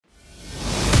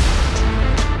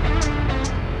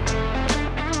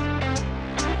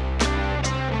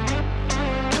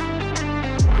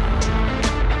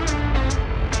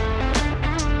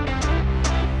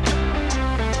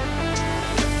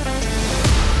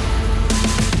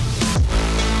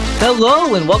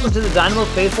Hello and welcome to the Dynamo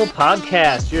Faithful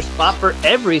Podcast, your spot for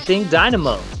everything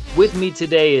Dynamo. With me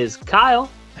today is Kyle.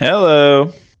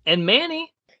 Hello. And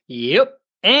Manny. Yep.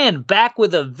 And back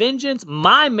with a vengeance,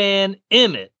 my man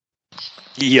Emmett.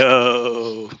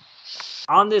 Yo.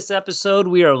 On this episode,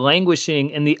 we are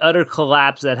languishing in the utter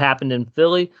collapse that happened in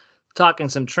Philly, talking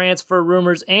some transfer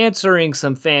rumors, answering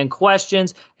some fan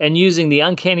questions, and using the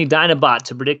Uncanny Dynabot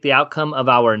to predict the outcome of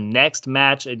our next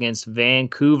match against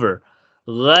Vancouver.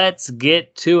 Let's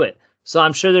get to it. So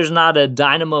I'm sure there's not a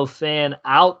Dynamo fan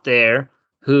out there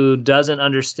who doesn't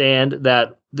understand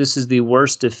that this is the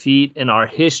worst defeat in our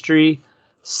history.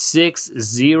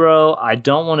 6-0. I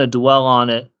don't want to dwell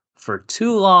on it for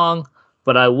too long,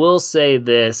 but I will say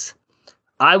this.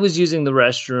 I was using the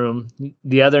restroom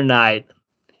the other night,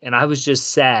 and I was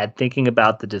just sad thinking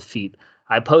about the defeat.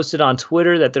 I posted on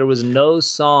Twitter that there was no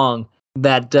song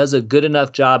that does a good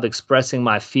enough job expressing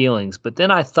my feelings. But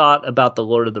then I thought about the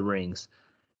Lord of the Rings.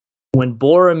 When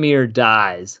Boromir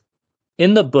dies,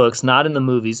 in the books, not in the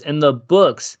movies, in the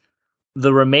books,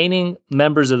 the remaining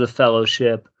members of the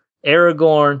Fellowship,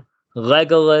 Aragorn,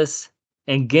 Legolas,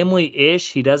 and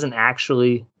Gimli-ish, he doesn't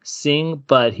actually sing,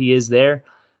 but he is there,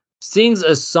 sings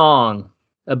a song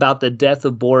about the death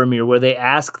of Boromir where they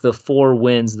ask the four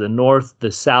winds, the north,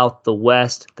 the south, the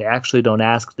west. They actually don't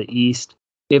ask the east,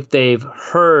 if they've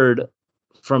heard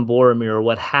from Boromir or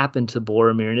what happened to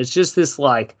Boromir. And it's just this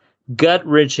like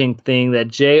gut-wrenching thing that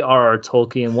J.R.R.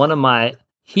 Tolkien, one of my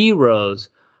heroes,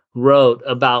 wrote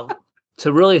about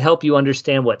to really help you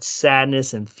understand what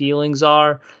sadness and feelings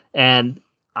are. And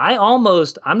I'm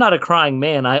not a crying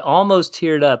man. I almost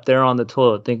teared up there on the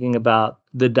toilet thinking about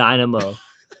the Dynamo.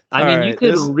 I mean, you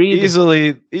could read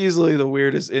easily the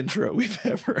weirdest intro we've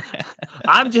ever had.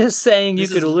 I'm just saying you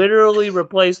could literally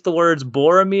replace the words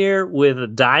Boromir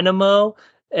with Dynamo,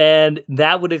 and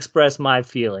that would express my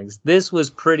feelings. This was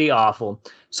pretty awful.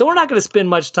 So we're not going to spend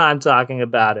much time talking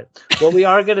about it. What we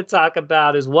are going to talk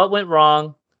about is what went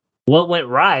wrong, what went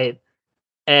right,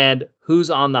 and who's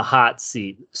on the hot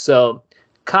seat. So,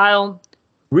 Kyle,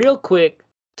 real quick,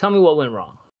 tell me what went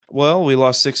wrong. Well, we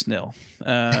lost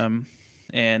 6-0.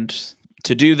 And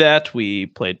to do that, we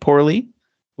played poorly.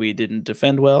 We didn't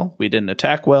defend well. We didn't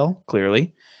attack well,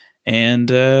 clearly. And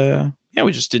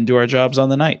we just didn't do our jobs on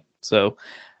the night. So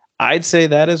I'd say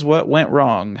that is what went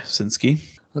wrong, Sinsky.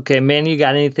 Okay, man, you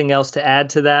got anything else to add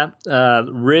to that?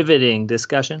 Riveting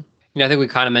discussion. I think we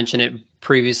kind of mentioned it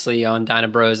previously on Dyna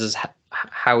Bros is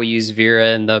how we use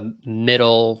Vera in the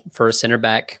middle for a center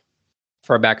back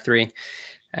for a back three.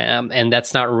 And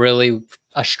that's not really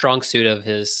a strong suit of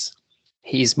his.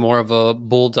 He's more of a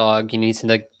bulldog. He needs to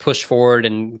like push forward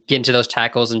and get into those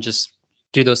tackles and just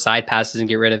do those side passes and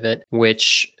get rid of it,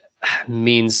 which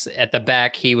means at the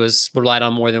back he was relied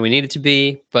on more than we needed to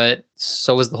be, but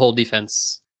so was the whole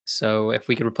defense. So if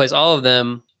we could replace all of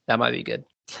them, that might be good.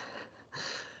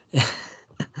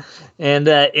 And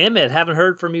Emmett, haven't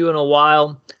heard from you in a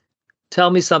while. Tell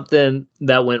me something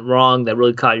that went wrong that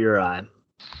really caught your eye.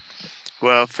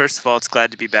 Well, first of all, it's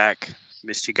glad to be back.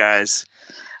 Missed you guys.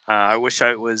 I wish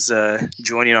I was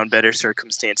joining on better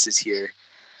circumstances here.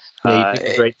 Yeah, you took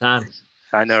a great time.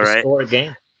 I know, right? Score a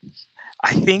game.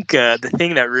 I think the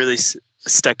thing that really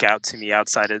stuck out to me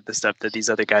outside of the stuff that these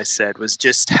other guys said was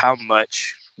just how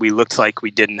much we looked like we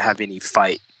didn't have any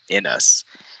fight in us.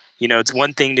 You know, it's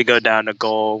one thing to go down a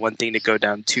goal, one thing to go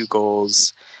down 2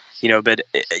 goals, you know, but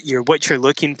what you're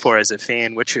looking for as a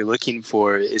fan, what you're looking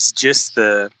for is just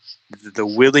the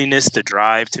willingness, the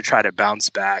drive to try to bounce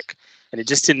back. And it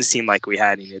just didn't seem like we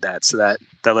had any of that. So that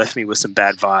left me with some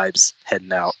bad vibes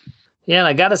heading out. Yeah, and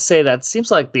I got to say, that seems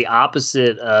like the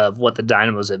opposite of what the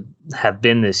Dynamos have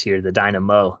been this year, the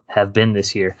Dynamo have been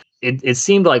this year. It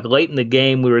seemed like late in the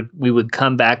game we would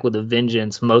come back with a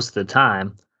vengeance most of the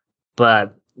time,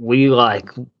 but we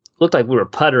looked like we were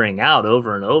puttering out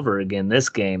over and over again this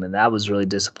game, and that was really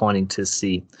disappointing to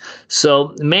see.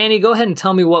 So, Manny, go ahead and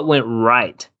tell me what went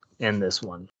right in this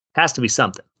one. Has to be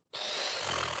something.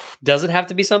 Does it have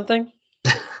to be something?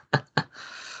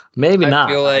 Maybe not.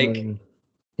 I feel like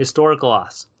historical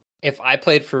loss. If I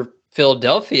played for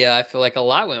Philadelphia, I feel like a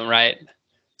lot went right.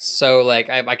 So like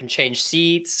I can change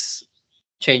seats,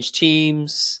 change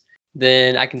teams,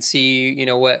 then I can see, you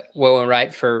know, what went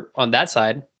right for on that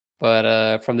side.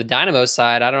 But from the Dynamo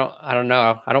side, I don't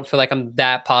know. I don't feel like I'm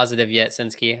that positive yet,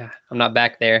 Sinsky. I'm not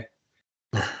back there.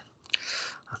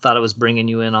 I thought I was bringing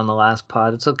you in on the last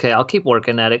pod. It's okay. I'll keep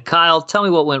working at it. Kyle, tell me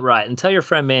what went right, and tell your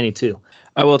friend Manny too.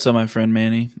 I will tell my friend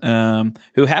Manny,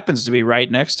 who happens to be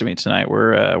right next to me tonight.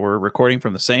 We're recording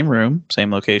from the same room,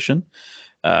 same location.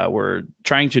 We're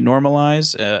trying to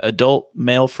normalize adult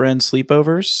male friend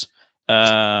sleepovers.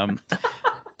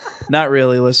 Not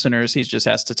really, listeners. He just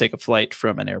has to take a flight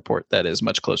from an airport that is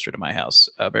much closer to my house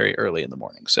very early in the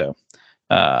morning. So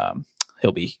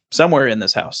he'll be somewhere in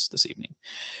this house this evening.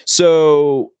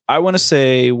 So I want to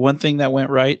say one thing that went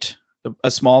right,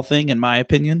 a small thing in my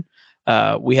opinion.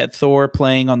 We had Thor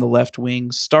playing on the left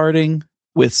wing, starting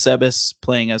with Sebas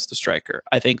playing as the striker.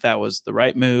 I think that was the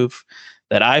right move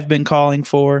that I've been calling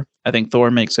for. I think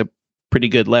Thor makes a pretty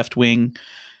good left wing.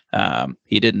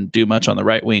 He didn't do much on the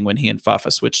right wing when he and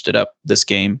Fafa switched it up this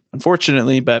game,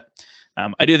 unfortunately, but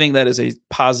I do think that is a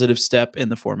positive step in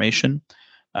the formation.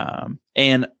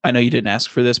 And I know you didn't ask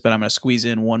for this, but I'm going to squeeze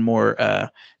in one more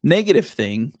negative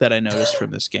thing that I noticed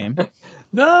from this game.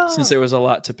 No, Since there was a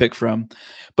lot to pick from.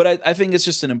 But I think it's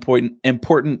just an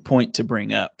important point to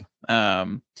bring up.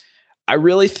 I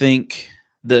really think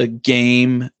the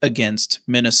game against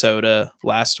Minnesota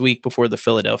last week before the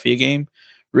Philadelphia game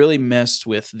really messed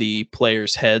with the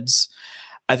players' heads.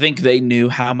 I think they knew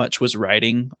how much was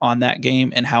riding on that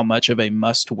game and how much of a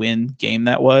must-win game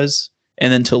that was.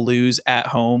 And then to lose at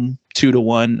home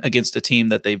 2-1 against a team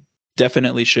that they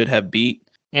definitely should have beat.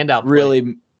 And outplayed.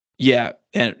 Really, yeah,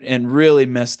 and really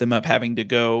messed them up having to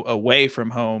go away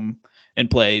from home and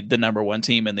play the number one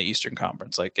team in the Eastern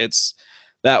Conference. Like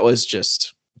that was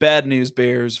just bad news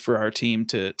bears for our team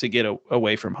to get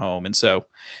away from home. And so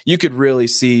you could really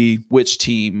see which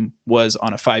team was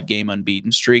on a 5-game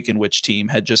unbeaten streak and which team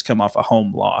had just come off a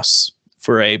home loss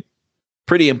for a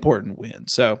pretty important win.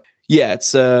 So yeah,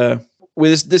 it's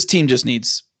with this team just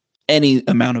needs any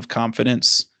amount of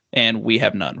confidence, and we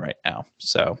have none right now.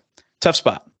 So tough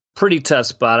spot. Pretty tough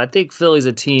spot. I think Philly's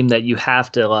a team that you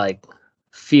have to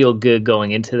feel good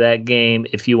going into that game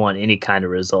if you want any kind of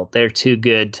result. They're too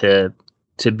good to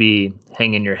be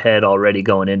hanging your head already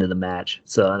going into the match.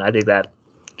 So, and I think that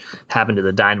happened to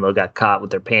the Dynamo. Got caught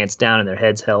with their pants down and their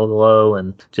heads held low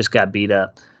and just got beat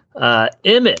up.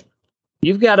 Emmett,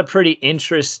 you've got a pretty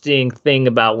interesting thing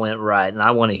about went right, and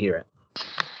I want to hear it.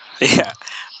 Yeah.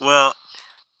 Well,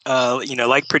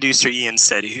 like producer Ian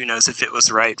said, who knows if it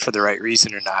was right for the right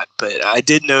reason or not. But I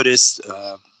did notice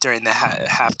during the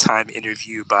halftime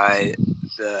interview by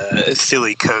the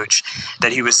Philly coach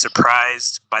that he was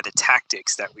surprised by the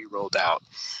tactics that we rolled out.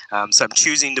 So I'm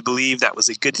choosing to believe that was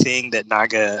a good thing, that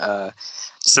Naga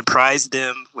surprised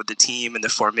them with the team and the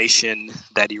formation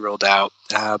that he rolled out.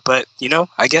 But,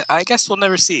 I guess we'll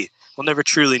never see. We'll never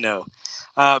truly know.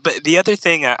 But the other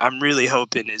thing I'm really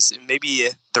hoping is maybe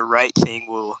the right thing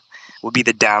will be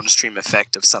the downstream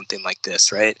effect of something like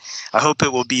this, right? I hope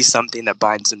it will be something that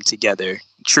binds them together,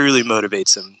 truly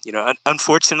motivates them.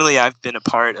 Unfortunately, I've been a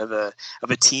part of a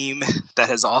team that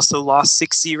has also lost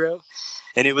 6-0.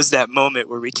 And it was that moment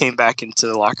where we came back into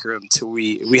the locker room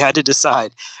we had to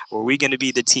decide, were we going to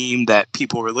be the team that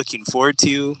people were looking forward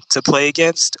to play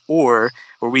against, or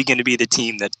were we going to be the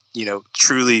team that,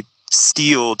 truly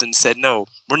steeled and said, no,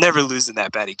 we're never losing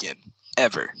that bad again,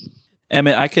 ever.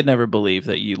 Emmett, I could never believe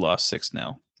that you lost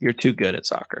 6-0. You're too good at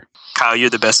soccer. Kyle, you're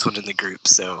the best one in the group,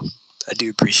 so I do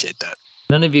appreciate that.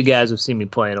 None of you guys have seen me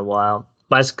play in a while.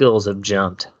 My skills have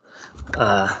jumped.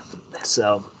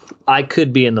 So I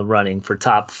could be in the running for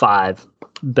top 5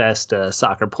 best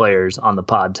soccer players on the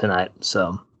pod tonight.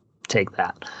 So take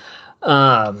that.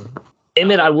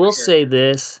 Emmett, I will say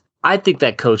this. I think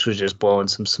that coach was just blowing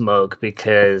some smoke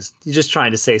because he's just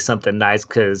trying to say something nice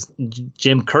because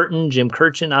Jim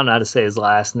Kirchen, I don't know how to say his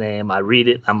last name. I read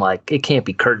it. I'm like, it can't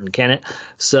be Curtin, can it?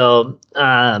 So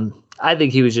I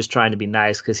think he was just trying to be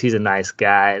nice because he's a nice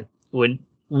guy. What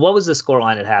was the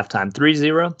scoreline at halftime?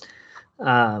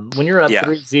 3-0? When you're up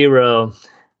 3-0,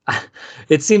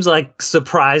 it seems like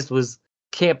surprised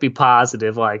can't be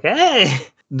positive. Like, hey,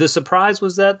 the surprise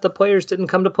was that the players didn't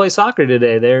come to play soccer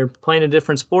today. They're playing a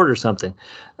different sport or something.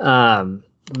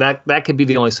 That could be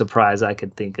the only surprise I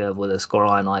could think of with a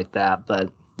scoreline like that. But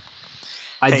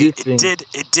I do think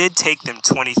it did take them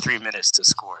 23 minutes to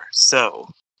score. So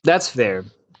that's fair.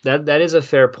 That is a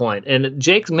fair point. And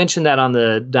Jake mentioned that on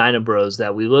the Dynamo Bros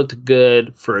that we looked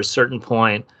good for a certain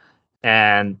point.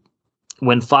 And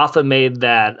when Fafa made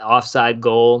that offside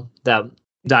goal that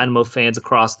Dynamo fans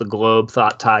across the globe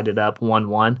thought tied it up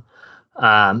 1-1,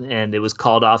 and it was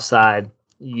called offside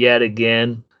yet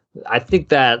again, I think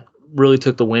that really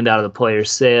took the wind out of the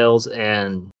players' sails,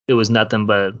 and it was nothing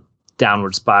but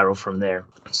downward spiral from there.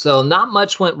 So not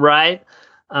much went right.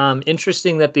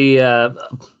 Interesting that the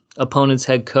opponent's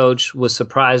head coach was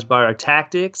surprised by our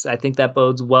tactics. I think that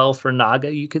bodes well for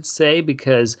Naga, you could say,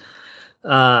 because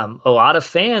a lot of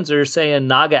fans are saying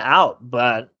Naga out,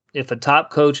 but if a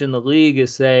top coach in the league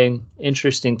is saying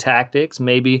interesting tactics,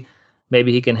 maybe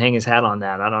he can hang his hat on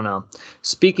that. I don't know.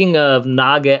 Speaking of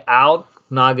Naga out,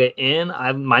 Naga in.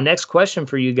 My next question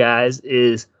for you guys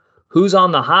is, who's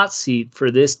on the hot seat for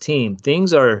this team?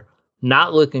 Things are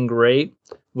not looking great.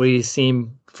 We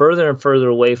seem further and further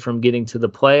away from getting to the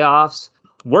playoffs.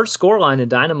 Worst scoreline in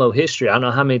Dynamo history. I don't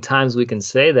know how many times we can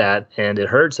say that, and it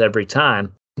hurts every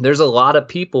time. There's a lot of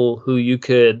people who you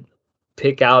could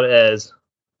pick out as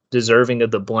deserving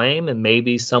of the blame, and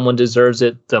maybe someone deserves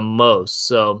it the most.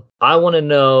 So I want to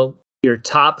know your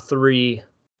top 3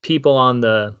 people on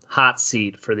the hot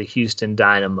seat for the Houston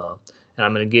Dynamo. And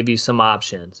I'm going to give you some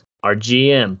options. Our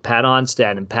GM, Pat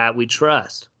Onstad, and Pat we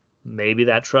trust. Maybe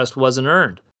that trust wasn't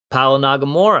earned. Paulo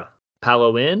Nagamura.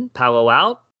 Paulo in, Paulo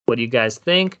out. What do you guys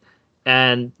think?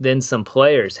 And then some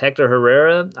players. Hector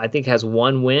Herrera, I think, has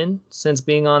 1 win since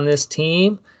being on this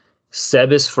team.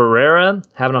 Sebas Ferreira,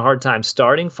 having a hard time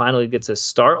starting, finally gets a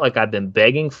start like I've been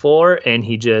begging for, and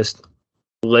he just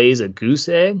lays a goose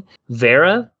egg.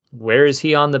 Vera, where is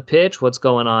he on the pitch? What's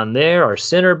going on there? Our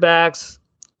center backs,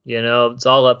 it's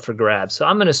all up for grabs. So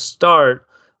I'm going to start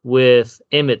with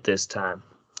Emmett this time.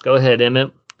 Go ahead,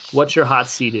 Emmett. What's your hot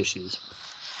seat issues?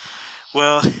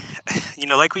 Well,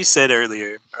 like we said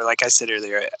earlier, or like I said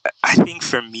earlier, I think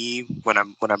for me, when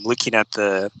I'm looking at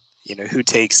the, who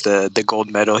takes the gold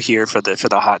medal here for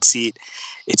the hot seat,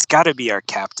 it's got to be our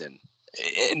captain.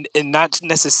 And not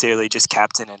necessarily just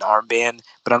captain and armband,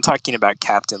 but I'm talking about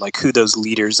captain, like who those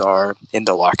leaders are in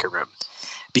the locker room,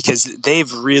 because they've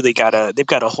got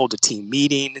to hold a team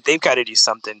meeting. They've got to do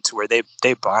something to where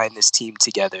they bind this team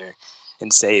together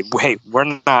and say, hey, we're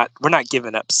not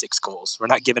giving up 6 goals. We're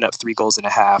not giving up 3 goals and a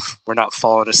half. We're not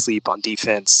falling asleep on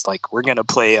defense. Like, we're going to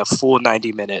play a full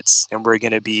 90 minutes and we're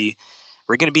going to be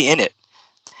in it.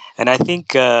 And I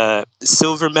think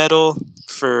silver medal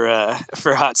for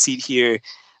hot seat here.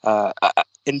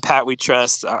 In Pat we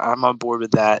trust. I'm on board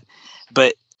with that.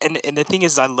 But and the thing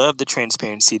is, I love the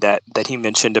transparency that he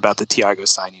mentioned about the Thiago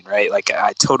signing. Right, like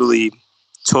I totally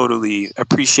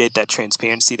appreciate that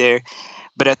transparency there.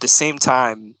 But at the same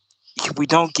time, we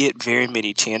don't get very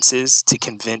many chances to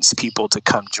convince people to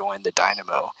come join the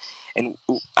Dynamo, and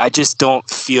I just don't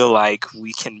feel like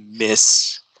we can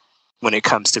miss when it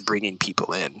comes to bringing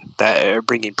people in,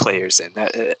 bringing players in.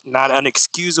 That not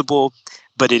unexcusable,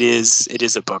 but it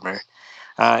is a bummer.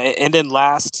 And then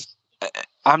last,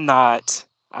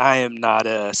 I am not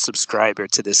a subscriber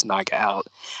to this Naga out.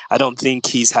 I don't think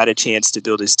he's had a chance to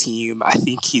build his team. I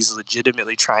think he's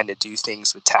legitimately trying to do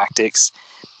things with tactics,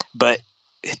 but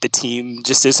the team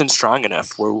just isn't strong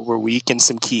enough. We're weak in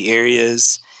some key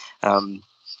areas.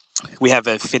 We have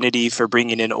affinity for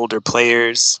bringing in older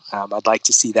players. I'd like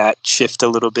to see that shift a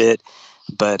little bit.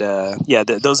 But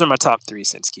those are my top 3,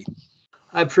 Sinsky.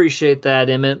 I appreciate that,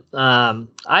 Emmett.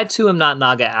 I too am not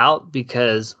Naga out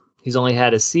because he's only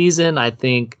had a season. I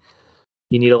think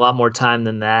you need a lot more time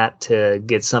than that to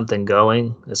get something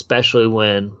going, especially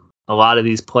when a lot of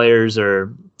these players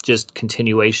are just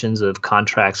continuations of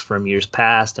contracts from years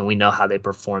past, and we know how they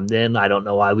performed then. I don't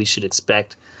know why we should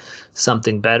expect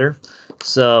something better.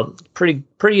 So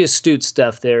pretty astute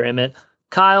stuff there, Emmett.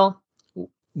 Kyle,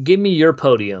 give me your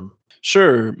podium.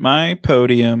 Sure. My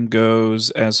podium goes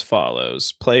as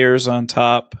follows. Players on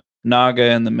top,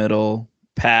 Naga in the middle,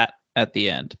 Pat at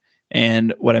the end.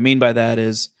 And what I mean by that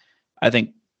is I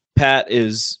think Pat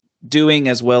is doing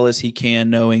as well as he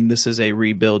can, knowing this is a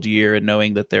rebuild year and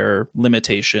knowing that there are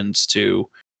limitations to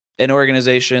an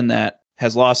organization that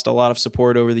has lost a lot of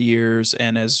support over the years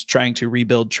and is trying to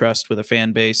rebuild trust with a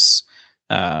fan base.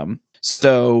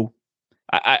 So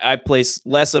I place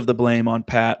less of the blame on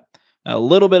Pat, a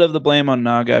little bit of the blame on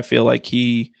Naga. I feel like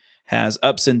he has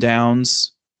ups and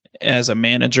downs as a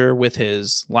manager with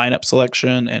his lineup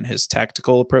selection and his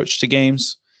tactical approach to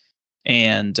games.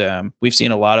 And we've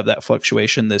seen a lot of that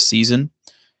fluctuation this season.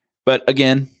 But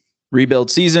again,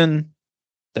 rebuild season,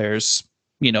 there's,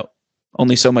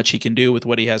 only so much he can do with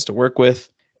what he has to work with.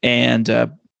 And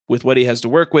with what he has to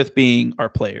work with being our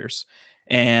players.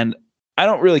 And I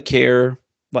don't really care,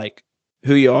 like,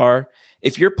 who you are.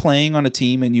 If you're playing on a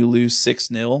team and you lose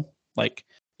 6-0, like,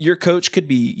 your coach could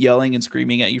be yelling and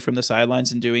screaming at you from the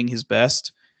sidelines and doing his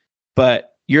best,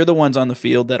 but you're the ones on the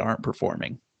field that aren't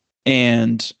performing.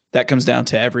 And that comes down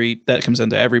to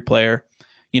every player.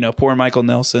 Poor Michael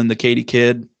Nelson, the Katy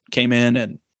kid, came in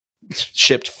and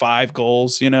shipped 5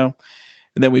 goals, And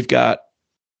then we've got,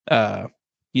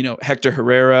 Hector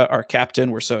Herrera, our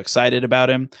captain. We're so excited about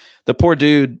him. The poor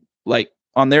dude, like,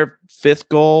 on their 5th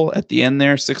goal at the end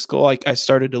there, 6th goal, I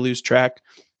started to lose track.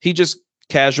 He just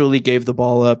casually gave the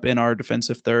ball up in our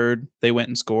defensive third. They went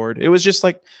and scored. It was just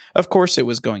like, of course it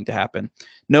was going to happen.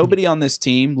 Nobody on this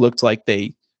team looked like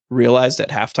they realized at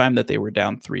halftime that they were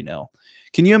down 3-0.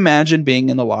 Can you imagine being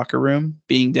in the locker room,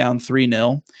 being down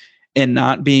 3-0 and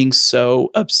not being so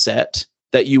upset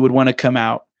that you would want to come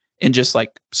out and just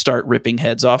like start ripping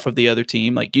heads off of the other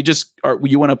team? Like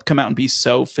you want to come out and be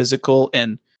so physical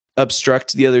and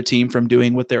obstruct the other team from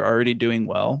doing what they're already doing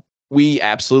well. We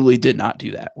absolutely did not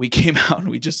do that. We came out and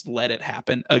we just let it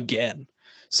happen again.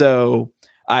 So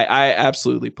I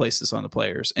absolutely place this on the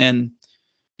players. And,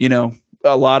 you know,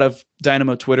 a lot of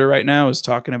Dynamo Twitter right now is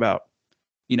talking about,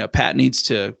 you know, Pat needs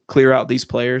to clear out these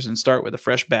players and start with a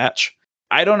fresh batch.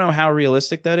 I don't know how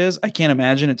realistic that is. I can't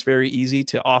imagine it's very easy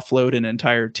to offload an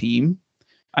entire team.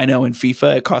 I know in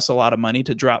FIFA, it costs a lot of money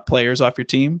to drop players off your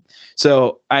team.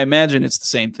 So I imagine it's the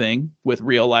same thing with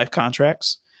real life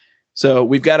contracts. So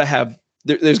we've got to have,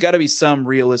 there's got to be some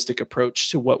realistic approach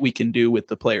to what we can do with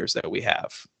the players that we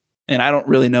have. And I don't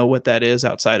really know what that is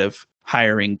outside of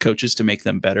hiring coaches to make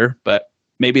them better, but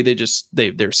maybe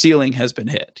their ceiling has been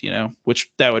hit, you know,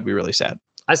 which that would be really sad.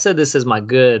 I said this is my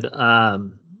good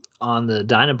on the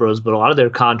Dynamo Bros, but a lot of their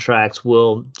contracts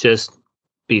will just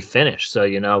be finished. So,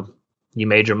 you know, you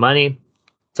made your money,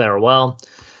 farewell,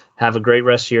 have a great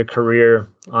rest of your career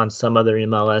on some other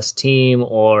MLS team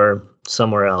or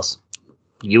somewhere else.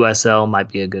 USL might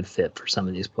be a good fit for some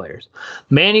of these players.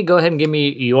 Manny, go ahead and give me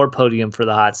your podium for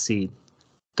the hot seat.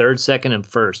 Third, second, and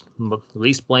first.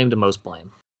 Least blame to most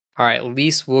blame. All right,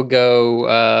 least we'll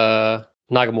go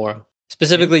Nagamura.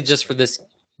 Specifically just for this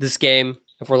game.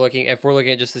 If we're looking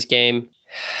at just this game,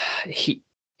 he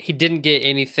didn't get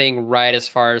anything right as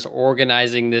far as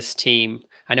organizing this team.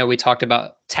 I know we talked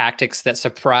about tactics that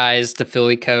surprised the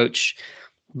Philly coach,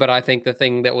 but I think the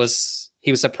thing that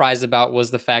he was surprised about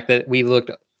was the fact that we looked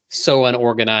so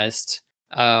unorganized.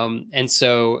 And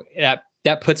so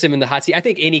that puts him in the hot seat. I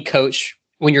think any coach,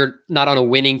 when you're not on a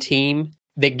winning team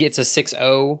that gets a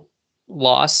 6-0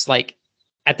 loss, like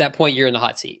at that point, you're in the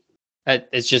hot seat.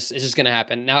 It's just going to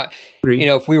happen. Now, you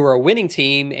know, if we were a winning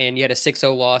team and you had a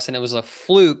 6-0 loss and it was a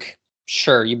fluke,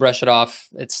 sure, you brush it off.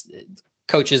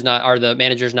 The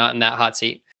manager's not in that hot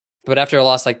seat. But after a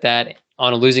loss like that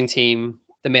on a losing team,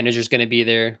 the manager's going to be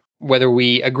there. Whether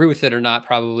we agree with it or not,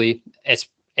 it's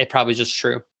probably just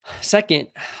true. Second,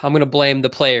 I'm going to blame the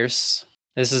players.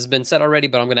 This has been said already,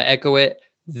 but I'm going to echo it.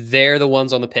 They're the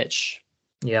ones on the pitch.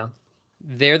 Yeah.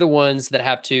 They're the ones that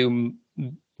have to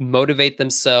motivate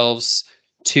themselves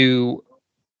to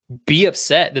be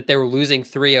upset that they were losing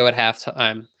 3-0 at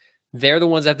halftime. They're the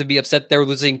ones that have to be upset they were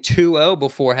losing 2-0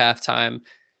 before halftime.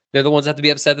 They're the ones that have to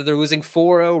be upset that they're losing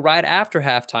 4-0 right after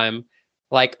halftime.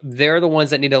 Like, they're the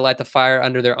ones that need to light the fire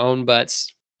under their own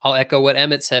butts. I'll echo what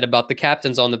Emmett said about the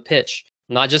captains on the pitch.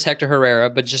 Not just Hector Herrera,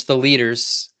 but just the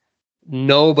leaders.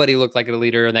 Nobody looked like a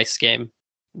leader in the next game.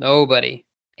 Nobody.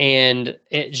 And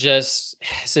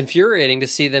it's infuriating to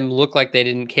see them look like they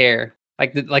didn't care.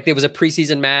 Like there was a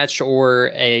preseason match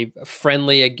or a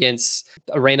friendly against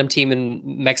a random team in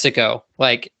Mexico.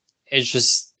 Like, they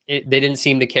didn't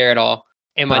seem to care at all.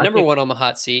 And my number one on the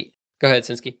hot seat. Go ahead,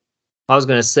 Sinsky. I was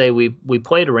going to say we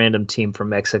played a random team from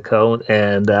Mexico,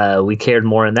 and we cared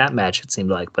more in that match, it seemed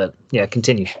like. But yeah,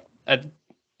 continue.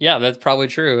 Yeah, that's probably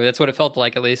true. That's what it felt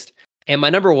like, at least. And my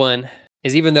number one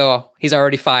is, even though he's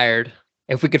already fired,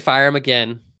 if we could fire him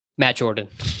again, Matt Jordan.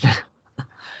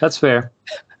 That's fair.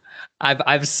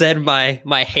 I've said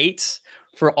my hate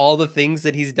for all the things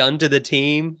that he's done to the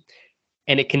team,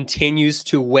 and it continues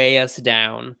to weigh us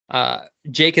down.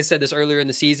 Jake has said this earlier in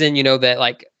the season, you know, that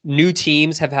like new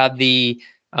teams have had the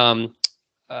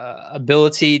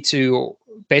ability to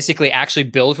basically actually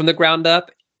build from the ground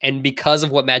up. And because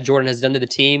of what Matt Jordan has done to the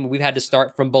team, we've had to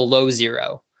start from below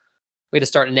zero. We had to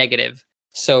start negative.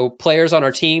 So players on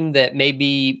our team that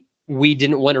maybe we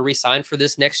didn't want to re-sign for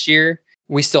this next year,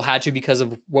 we still had to because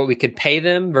of what we could pay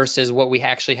them versus what we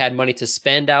actually had money to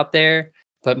spend out there.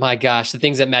 But my gosh, the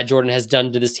things that Matt Jordan has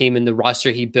done to this team and the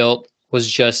roster he built was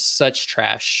just such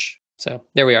trash. So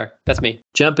there we are. That's me.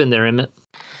 Jump in there, Emmett.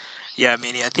 Yeah,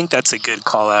 Manny, I think that's a good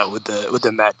call out with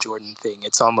the Matt Jordan thing.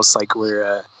 It's almost like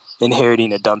we're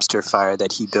inheriting a dumpster fire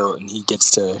that he built, and he gets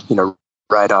to, you know,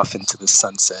 ride off into the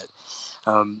sunset.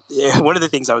 One of the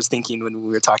things I was thinking when we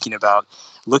were talking about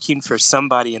looking for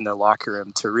somebody in the locker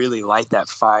room to really light that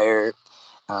fire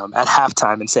at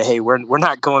halftime and say, hey, we're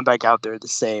not going back out there the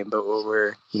same, but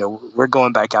we're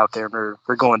going back out there and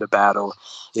we're going to battle.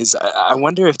 I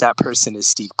wonder if that person is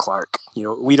Steve Clark. You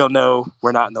know, we don't know.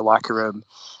 We're not in the locker room.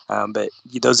 But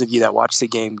those of you that watched the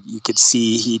game, you could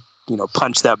see he, you know,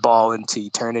 punched that ball into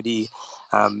eternity,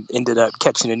 ended up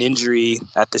catching an injury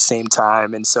at the same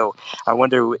time. And so I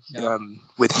wonder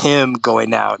with him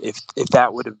going out, if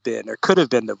that would have been or could have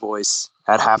been the voice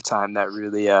at halftime that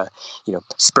really,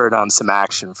 spurred on some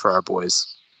action for our boys.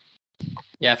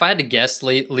 Yeah, if I had to guess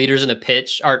leaders in the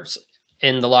pitch or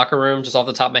in the locker room, just off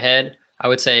the top of my head, I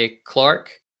would say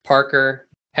Clark, Parker,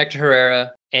 Hector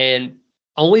Herrera, and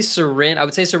only Seren. I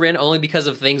would say Seren only because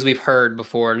of things we've heard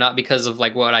before, not because of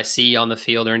like what I see on the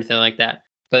field or anything like that.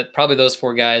 But probably those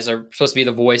four guys are supposed to be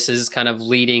the voices kind of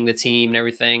leading the team and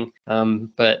everything.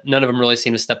 But none of them really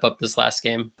seem to step up this last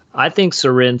game. I think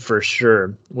Seren for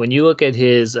sure. When you look at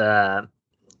his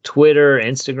Twitter,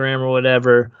 Instagram, or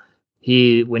whatever,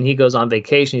 when he goes on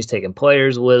vacation, he's taking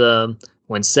players with him.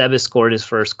 When Sebas scored his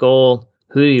first goal,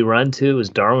 who did he run to? It was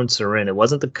Darwin Seren. It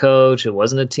wasn't the coach. It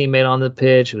wasn't a teammate on the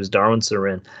pitch. It was Darwin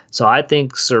Seren. So I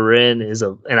think Seren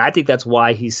and I think that's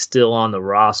why he's still on the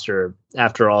roster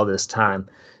after all this time.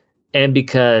 And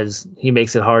because he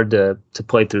makes it hard to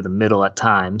play through the middle at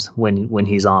times when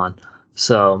he's on.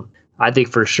 So I think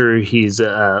for sure he's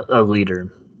a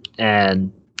leader.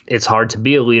 And it's hard to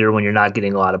be a leader when you're not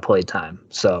getting a lot of play time.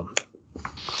 So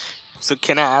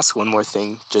can I ask one more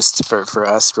thing just for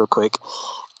us real quick?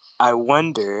 I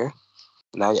wonder,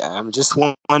 and I'm just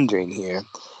wondering here,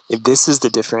 if this is the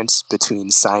difference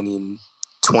between signing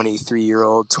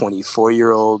 23-year-old,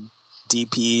 24-year-old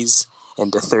DPs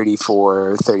and a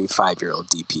 34 or 35-year-old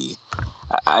DP.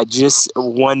 I just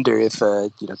wonder if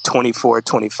 24,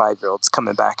 25-year-olds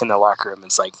coming back in the locker room and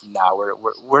it's like, nah,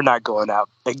 we're not going out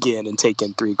again and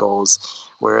taking 3 goals.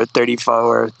 Where a 34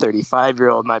 or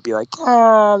 35-year-old might be like,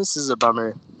 this is a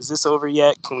bummer. Is this over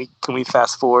yet? Can we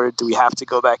fast forward? Do we have to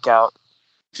go back out?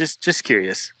 Just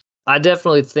curious. I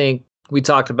definitely think we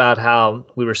talked about how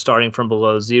we were starting from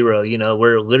below zero.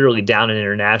 We're literally down an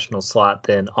international slot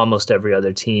than almost every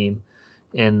other team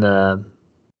in the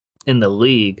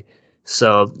league.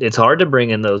 So it's hard to bring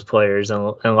in those players.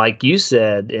 And like you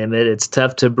said, Emmett, it's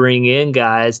tough to bring in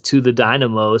guys to the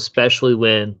Dynamo, especially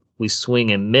when we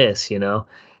swing and miss.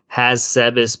 Has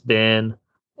Sebas been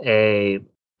the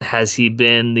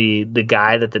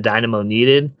guy that the Dynamo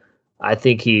needed? I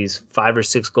think he's 5 or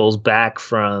 6 goals back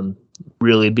from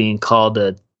really being called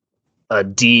a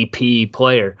DP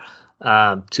player.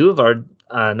 Two of our,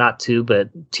 not two, but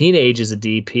Teenage is a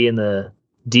DP in the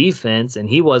defense, and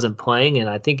he wasn't playing. And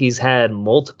I think he's had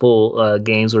multiple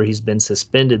games where he's been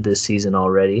suspended this season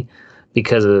already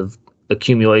because of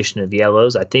accumulation of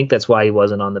yellows. I think that's why he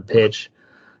wasn't on the pitch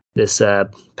this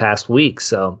past week.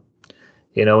 So,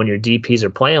 when your DPs are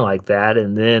playing like that,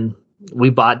 and then we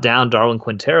bought down Darwin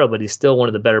Quintero, but he's still one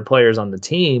of the better players on the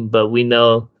team. But we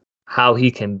know how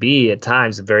he can be at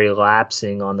times very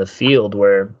lapsing on the field,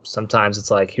 where sometimes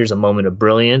it's like, here's a moment of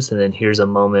brilliance, and then here's a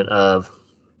moment of,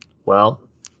 well,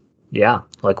 yeah,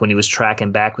 like when he was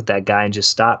tracking back with that guy and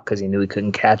just stopped because he knew he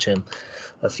couldn't catch him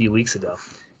a few weeks ago.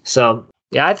 So,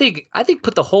 yeah, I think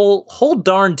put the whole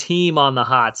darn team on the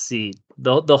hot seat.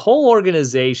 The whole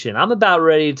organization. I'm about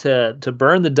ready to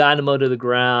burn the Dynamo to the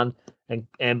ground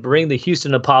and bring the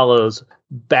Houston Apollos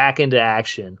back into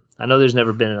action. I know there's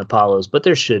never been an Apollos, but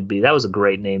there should be. That was a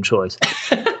great name choice.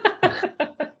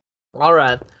 All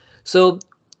right. So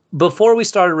before we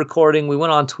started recording, we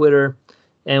went on Twitter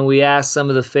and we asked some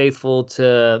of the faithful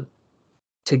to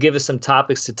give us some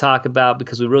topics to talk about,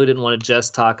 because we really didn't want to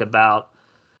just talk about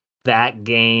that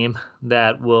game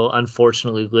that will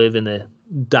unfortunately live in the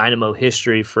Dynamo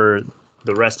history for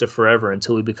the rest of forever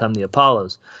until we become the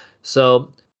Apollos.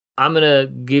 So I'm going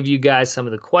to give you guys some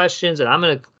of the questions,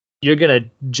 and you're going to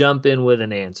jump in with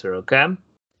an answer, okay?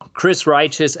 Chris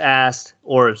Righteous asked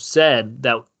or said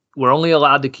that we're only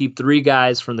allowed to keep 3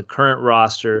 guys from the current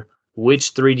roster.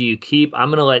 Which 3 do you keep? I'm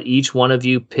going to let each one of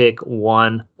you pick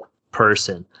one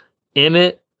person.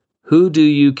 Emmett, who do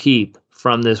you keep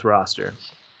from this roster?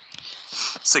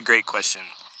 It's a great question.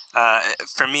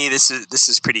 For me, this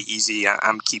is pretty easy.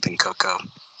 I'm keeping Coco.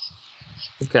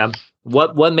 Okay.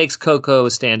 What makes Coco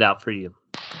stand out for you?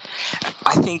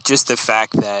 I think just the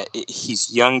fact that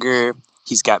he's younger,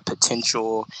 he's got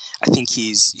potential. I think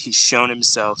he's shown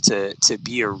himself to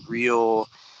be a real,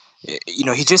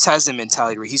 he just has the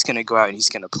mentality where he's going to go out and he's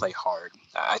going to play hard.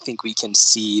 I think we can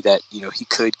see that, he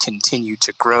could continue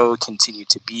to grow, continue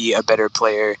to be a better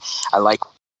player. I like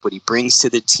what he brings to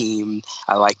the team.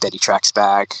 I like that he tracks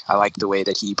back. I like the way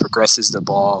that he progresses the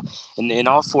ball. And in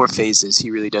all 4 phases,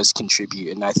 he really does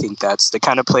contribute. And I think that's the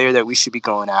kind of player that we should be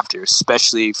going after,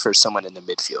 especially for someone in the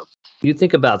midfield. You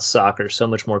think about soccer so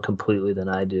much more completely than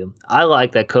I do. I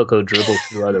like that Coco dribbles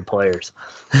through other players.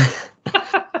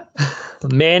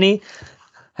 Manny,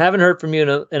 haven't heard from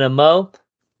you in a mo.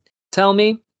 Tell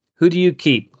me, who do you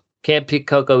keep? Can't pick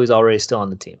Coco. He's already still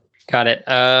on the team. Got it.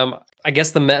 I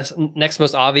guess the next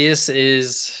most obvious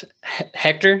is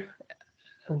Hector.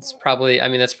 That's probably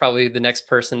the next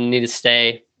person to need to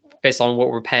stay based on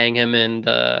what we're paying him and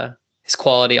his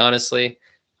quality, honestly.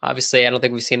 Obviously, I don't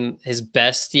think we've seen his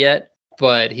best yet,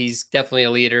 but he's definitely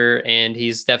a leader, and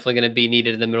he's definitely going to be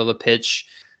needed in the middle of the pitch.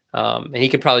 And he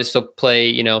could probably still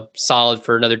play, solid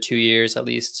for another 2 years at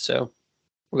least. So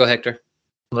we'll go Hector.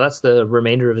 Well, that's the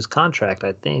remainder of his contract,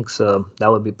 I think. So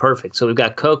that would be perfect. So we've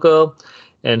got Coco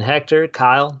and Hector.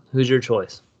 Kyle, who's your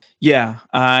choice? Yeah,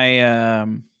 I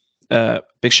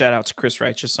big shout out to Chris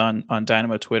Righteous on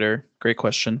Dynamo Twitter. Great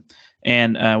question.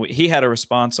 And he had a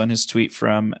response on his tweet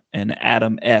from an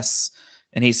Adam S.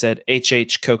 And he said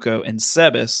HH, Coco, and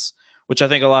Sebas, which I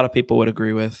think a lot of people would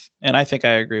agree with. And I think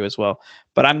I agree as well.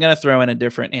 But I'm going to throw in a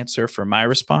different answer for my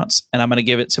response. And I'm going to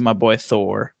give it to my boy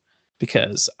Thor,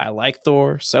 because I like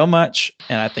Thor so much.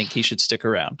 And I think he should stick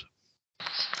around.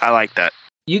 I like that.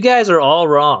 You guys are all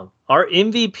wrong. Our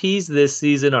MVPs this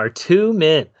season are 2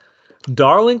 men,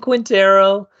 Darwin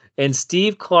Quintero and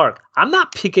Steve Clark. I'm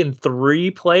not picking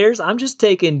 3 players. I'm just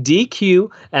taking DQ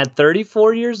at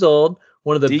 34 years old,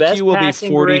 one of the DQ best will be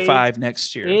passing 45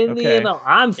 next year. in the ML.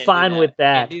 I'm fine with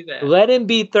that. Let him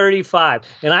be 35.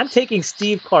 And I'm taking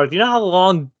Steve Clark. You know how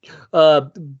long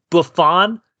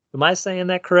Buffon, am I saying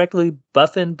that correctly?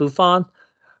 Buffon?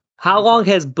 How long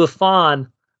has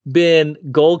Buffon been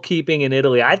goalkeeping in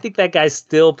Italy? I think that guy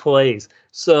still plays.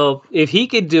 So if he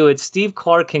could do it, Steve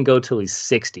Clark can go till he's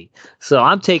 60. So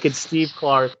I'm taking Steve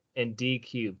Clark and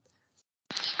DQ.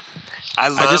 I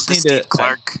love Steve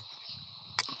Clark,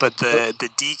 but the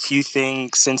DQ thing,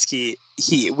 since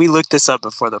we looked this up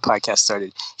before the podcast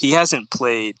started. He hasn't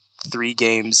played 3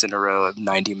 games in a row of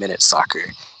 90-minute soccer.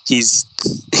 He just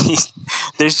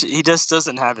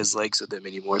doesn't have his legs with him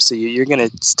anymore. So you're gonna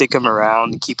stick him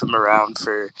around, keep him around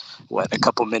for a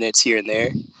couple minutes here and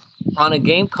there. On a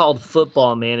game called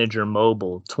Football Manager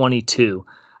Mobile 22,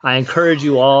 I encourage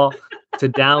you all to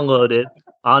download it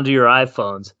onto your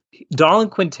iPhones. Darwin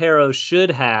Quintero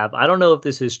should have, I don't know if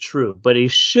this is true, but he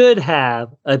should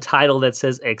have a title that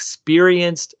says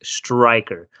experienced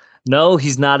striker. No,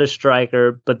 he's not a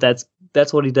striker, but that's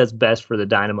what he does best for the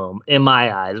Dynamo in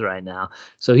my eyes right now.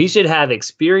 So he should have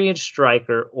experienced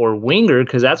striker or winger,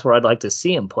 because that's where I'd like to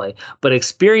see him play. But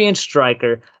experienced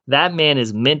striker, that man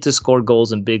is meant to score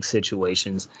goals in big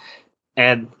situations.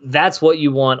 And that's what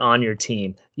you want on your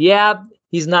team. Yeah,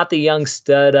 he's not the young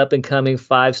stud, up-and-coming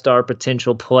 5-star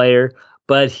potential player,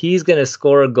 but he's going to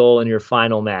score a goal in your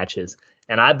final matches.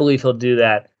 And I believe he'll do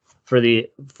that for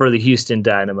the Houston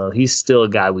Dynamo. He's still a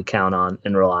guy we count on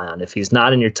and rely on. If he's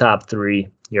not in your top 3,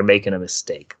 you're making a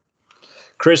mistake.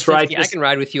 Chris Righteous. I can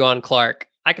ride with you on Clark.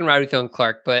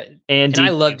 But and I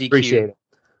love DQ. Appreciate it.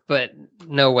 But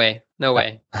no way.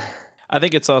 I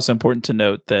think it's also important to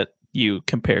note that you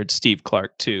compared Steve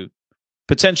Clark to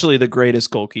potentially the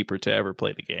greatest goalkeeper to ever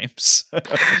play the games.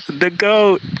 The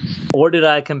GOAT. Or did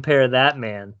I compare that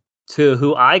man to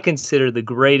who I consider the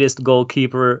greatest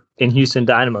goalkeeper in Houston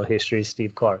Dynamo history,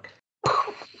 Steve Clark?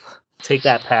 Take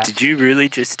that, Pat. Did you really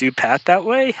just do Pat that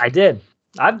way? I did.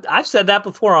 I've said that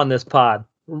before on this pod.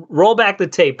 Roll back the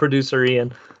tape, producer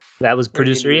Ian. That was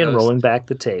producer Ian rolling back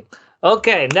the tape.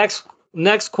 Okay,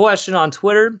 next question on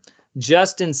Twitter.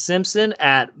 Justin Simpson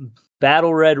at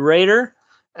Battle Red Raider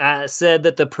said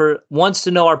that wants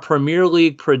to know our Premier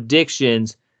League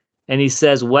predictions. And he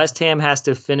says West Ham has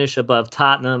to finish above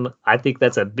Tottenham. I think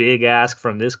that's a big ask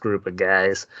from this group of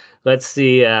guys. Let's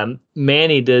see.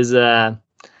 Manny,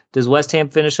 does West Ham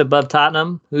finish above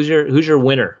Tottenham? Who's your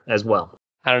winner as well?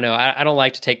 I don't know. I don't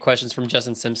like to take questions from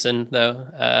Justin Simpson,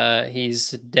 though.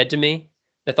 He's dead to me.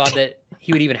 The thought that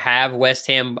he would even have West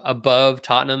Ham above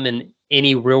Tottenham in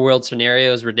any real-world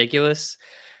scenario is ridiculous.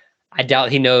 I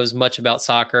doubt he knows much about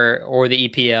soccer or the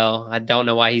EPL. I don't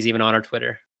know why he's even on our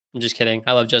Twitter. I'm just kidding.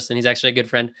 I love Justin. He's actually a good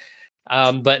friend.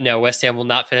 But no, West Ham will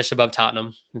not finish above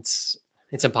Tottenham. It's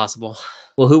impossible.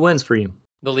 Well, who wins for you?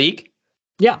 The league?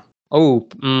 Yeah. Oh,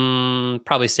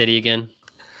 probably City again.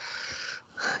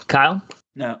 Kyle?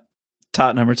 No.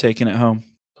 Tottenham are taking it home.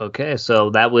 Okay,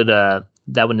 so that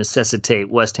would necessitate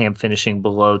West Ham finishing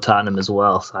below Tottenham as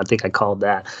well. So I think I called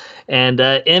that. And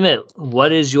Emmett,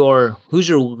 who's your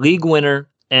league winner,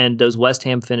 and does West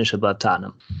Ham finish above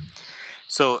Tottenham?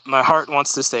 So my heart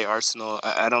wants to say Arsenal.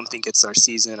 I don't think it's our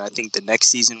season. I think the next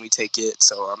season we take it.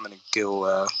 So I'm going to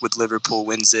go with Liverpool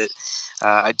wins it.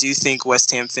 I do think West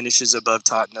Ham finishes above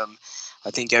Tottenham.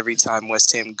 I think every time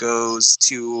West Ham goes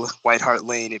to White Hart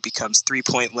Lane, it becomes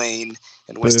 3-point lane,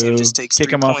 and West Ham just takes 3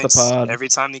 points off the pod. Every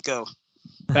time they go.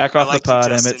 Back off the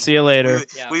pod, Emmett. See you later.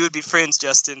 We would be friends,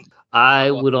 Justin.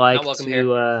 I would like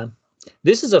to.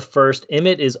 This is a first.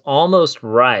 Emmett is almost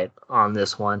right on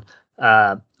this one.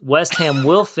 West Ham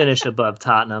will finish above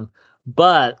Tottenham,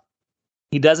 but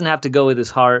he doesn't have to go with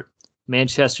his heart.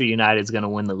 Manchester United is going to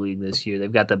win the league this year.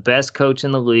 They've got the best coach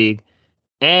in the league.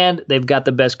 And they've got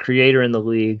the best creator in the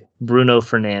league, Bruno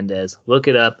Fernandes. Look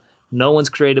it up. No one's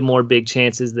created more big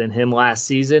chances than him last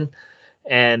season.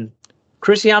 And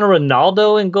Cristiano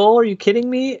Ronaldo in goal, are you kidding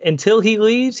me? Until he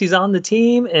leaves, he's on the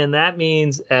team, and that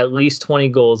means at least 20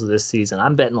 goals this season.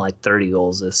 I'm betting like 30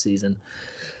 goals this season.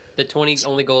 The 20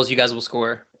 only goals you guys will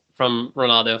score from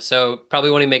Ronaldo. So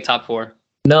probably won't even make top 4.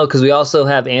 No, because we also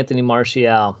have Anthony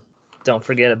Martial. Don't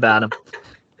forget about him.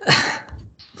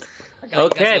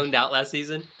 Okay. Loaned out last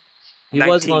season. He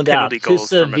was loaned out to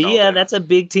Sevilla. That's a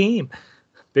big team.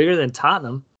 Bigger than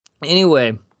Tottenham.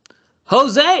 Anyway,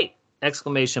 Jose!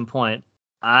 Exclamation point.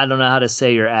 I don't know how to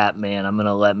say your app, man. I'm going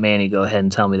to let Manny go ahead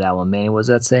and tell me that one. Manny, what does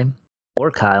that say? Or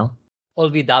Kyle?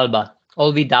 Olvidable.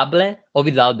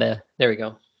 There we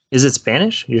go. Is it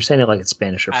Spanish? You're saying it like it's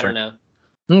Spanish or French? I don't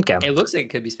know. Okay. It looks like it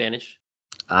could be Spanish.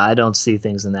 I don't see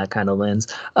things in that kind of lens.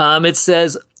 It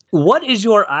says, what is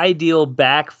your ideal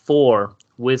back four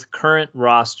with current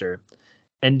roster?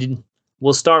 And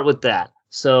we'll start with that.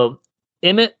 So,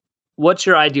 Emmett, what's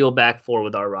your ideal back four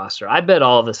with our roster? I bet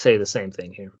all of us say the same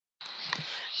thing here.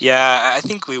 Yeah, I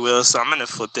think we will. So I'm going to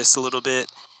flip this a little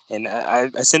bit. And I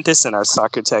sent this in our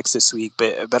soccer text this week,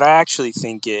 but I actually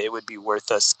think it would be worth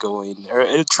us going,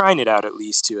 or trying it out at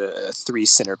least, to a 3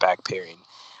 center back pairing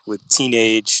with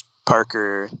Teenage,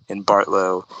 Parker, and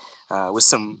Bartlow, with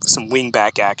some wing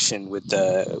back action with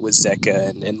Zeka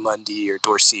and Lundy or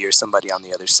Dorsey or somebody on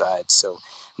the other side. So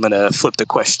I'm going to flip the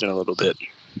question a little bit.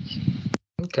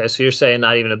 Okay, so you're saying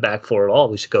not even a back four at all.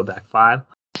 We should go back 5.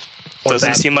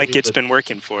 Doesn't seem like it's been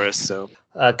working for us. So,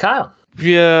 Kyle.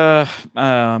 Yeah,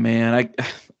 man.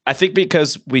 I think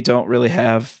because we don't really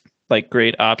have like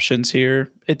great options here,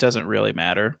 it doesn't really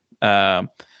matter. So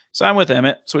I'm with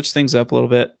Emmett. Switch things up a little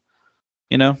bit.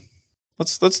 You know,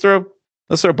 let's throw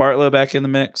Bartlow back in the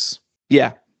mix.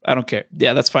 Yeah, I don't care.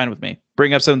 Yeah, that's fine with me.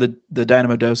 Bring up some of the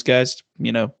Dynamo Dose guys.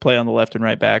 You know, play on the left and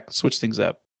right back. Switch things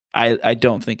up. I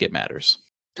don't think it matters.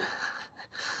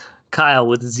 Kyle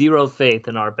with zero faith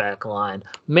in our back line.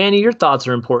 Manny, your thoughts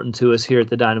are important to us here at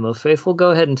the Dynamo Faithful.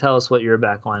 Go ahead and tell us what your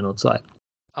back line looks like.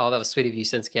 Oh, that was sweet of you,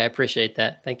 Sinski. I appreciate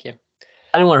that. Thank you.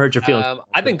 I didn't want to hurt your feelings.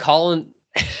 I've been calling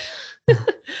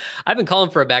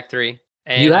for a back 3.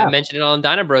 And I mentioned it on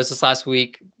Dynamo Bros this last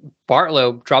week.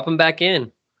 Bartlow, drop him back in.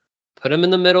 Put him in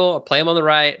the middle or play him on the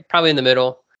right, probably in the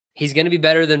middle. He's going to be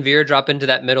better than Veer. Drop into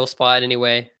that middle spot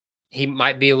anyway. He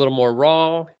might be a little more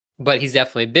raw, but he's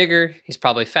definitely bigger. He's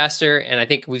probably faster, and I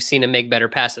think we've seen him make better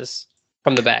passes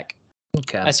from the back.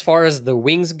 Okay. As far as the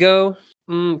wings go,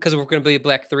 because we're going to be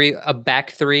a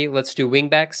back 3, let's do wing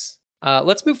backs.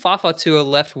 Let's move Fafa to a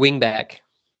left wing back,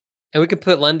 and we could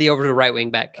put Lundy over to right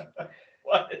wing back.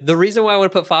 What? The reason why I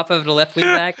want to put Fafa over to left wing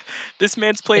back this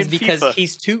man's playing is because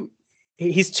FIFA.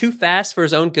 he's too fast for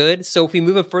his own good. So if we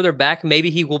move him further back, maybe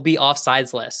he will be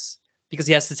offsides less because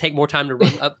he has to take more time to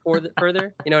run up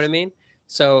further. You know what I mean?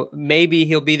 So maybe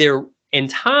he'll be there in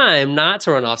time not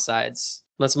to run offsides.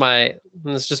 That's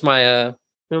just my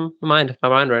mind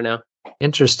right now.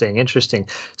 Interesting.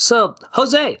 So,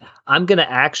 Jose, I'm going to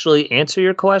actually answer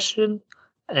your question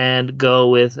and go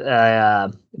with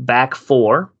back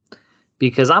 4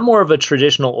 because I'm more of a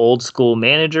traditional old school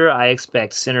manager. I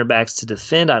expect center backs to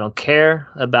defend. I don't care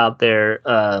about their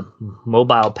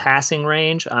mobile passing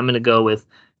range. I'm going to go with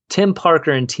Tim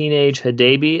Parker and Teenage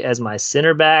Hadebe as my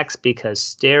center backs because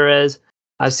Steres,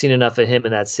 I've seen enough of him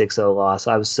in that 6-0 loss.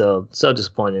 I was so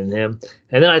disappointed in him.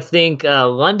 And then I think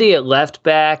Lundy at left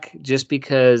back just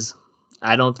because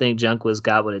I don't think Junkwa's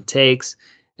got what it takes.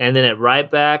 And then at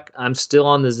right back, I'm still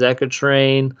on the Zeka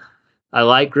train. I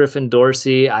like Griffin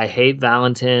Dorsey. I hate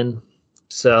Valentin.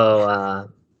 So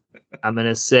I'm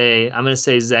gonna say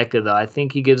Zeka though. I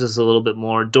think he gives us a little bit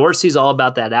more. Dorsey's all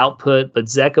about that output, but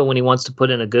Zeka, when he wants to put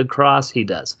in a good cross, he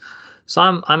does. So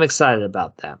I'm excited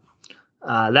about that.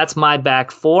 That's my back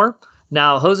 4.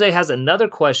 Now Jose has another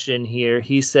question here.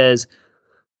 He says,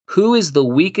 "Who is the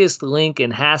weakest link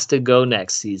and has to go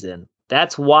next season?"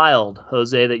 That's wild,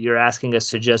 Jose, that you're asking us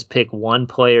to just pick one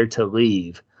player to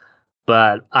leave.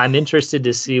 But I'm interested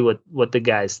to see what the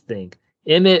guys think.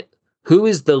 Emmett, who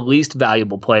is the least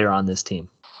valuable player on this team?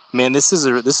 Man, this is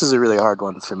a really hard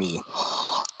one for me.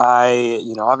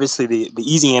 Obviously the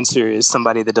easy answer is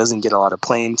somebody that doesn't get a lot of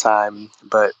playing time.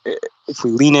 But if we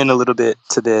lean in a little bit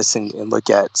to this and look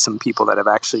at some people that have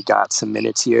actually got some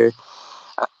minutes here,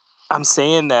 I'm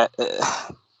saying that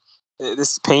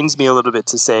this pains me a little bit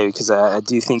to say because I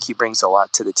do think he brings a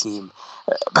lot to the team.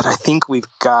 But I think we've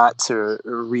got to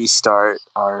restart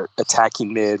our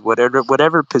attacking mid,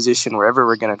 whatever position, wherever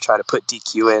we're going to try to put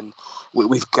DQ in,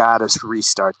 we've got to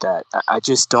restart that. I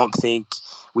just don't think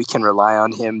we can rely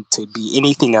on him to be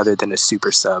anything other than a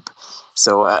super sub.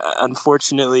 So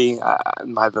unfortunately,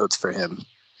 my vote's for him.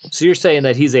 So you're saying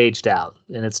that he's aged out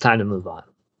and it's time to move on.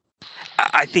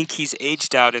 I think he's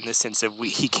aged out in the sense of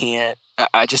he can't.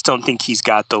 I just don't think he's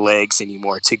got the legs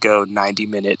anymore to go 90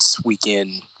 minutes week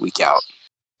in, week out.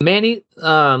 Manny,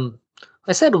 I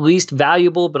said least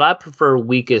valuable, but I prefer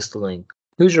weakest link.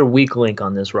 Who's your weak link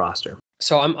on this roster?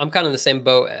 So I'm kind of in the same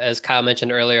boat as Kyle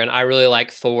mentioned earlier, and I really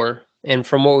like Thor. And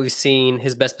from what we've seen,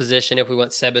 his best position, if we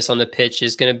want Sebas on the pitch,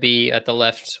 is going to be at the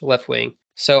left wing.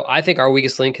 So I think our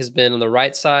weakest link has been on the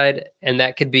right side, and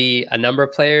that could be a number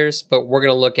of players, but we're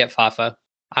going to look at Fafa.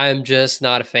 I'm just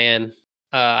not a fan.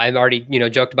 I've already,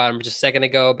 joked about him just a second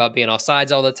ago about being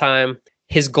offsides all the time.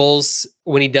 His goals,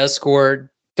 when he does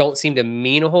score, don't seem to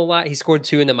mean a whole lot. He scored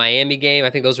 2 in the Miami game. I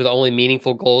think those were the only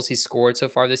meaningful goals he's scored so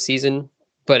far this season.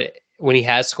 But when he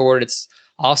has scored, it's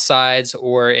offsides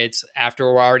or it's after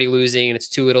we're already losing and it's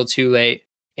too little too late.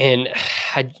 And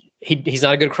he's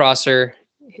not a good crosser.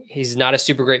 He's not a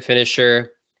super great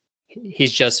finisher.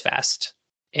 He's just fast.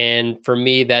 And for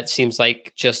me, that seems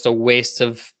like just a waste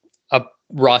of a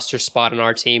roster spot on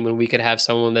our team when we could have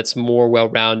someone that's more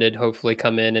well-rounded, hopefully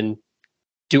come in and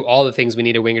do all the things we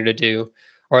need a winger to do,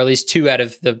 or at least 2 out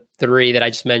of the 3 that I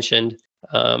just mentioned.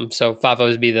 So Fafa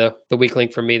would be the weak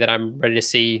link for me that I'm ready to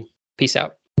see. Peace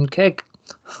out. Okay.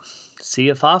 See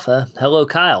you, Fafa. Hello,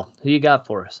 Kyle. Who you got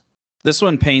for us? This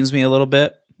one pains me a little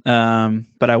bit,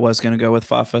 but I was going to go with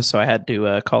Fafa, so I had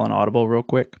to call an audible real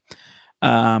quick.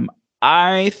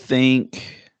 I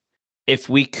think if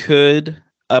we could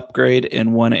upgrade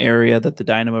in one area that the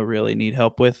Dynamo really need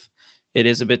help with, it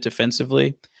is a bit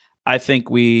defensively. I think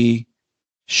we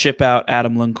ship out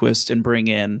Adam Lundqvist and bring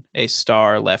in a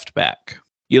star left back.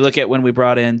 You look at when we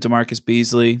brought in DeMarcus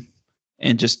Beasley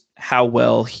and just how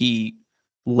well he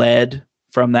led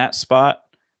from that spot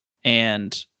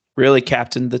and really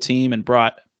captained the team and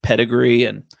brought pedigree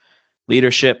and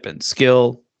leadership and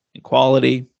skill and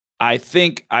quality. I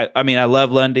think, I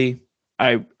love Lundy.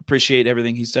 I appreciate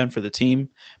everything he's done for the team,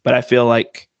 but I feel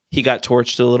like he got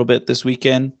torched a little bit this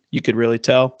weekend. You could really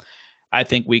tell. I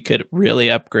think we could really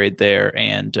upgrade there,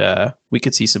 and we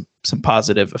could see some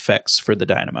positive effects for the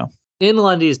Dynamo. In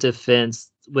Lundy's defense,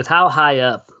 with how high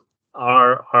up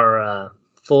our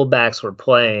fullbacks were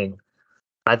playing,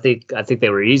 I think they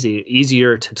were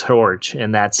easier to torch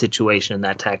in that situation, in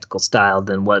that tactical style,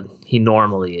 than what he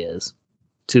normally is,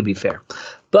 to be fair.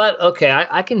 But okay,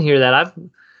 I can hear that.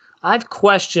 I've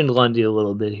questioned Lundy a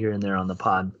little bit here and there on the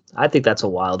pod. I think that's a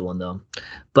wild one, though.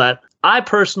 But I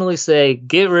personally say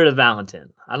get rid of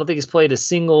Valentin. I don't think he's played a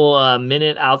single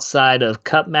minute outside of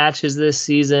cup matches this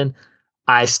season.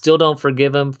 I still don't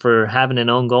forgive him for having an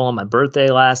own goal on my birthday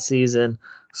last season.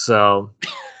 So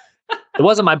it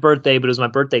wasn't my birthday, but it was my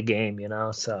birthday game,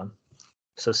 So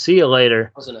see you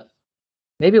later. Wasn't it?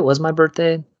 Maybe it was my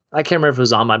birthday. I can't remember if it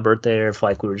was on my birthday or if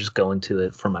we were just going to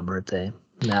it for my birthday.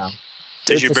 No.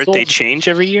 Does your birthday change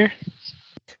every year?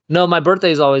 No, my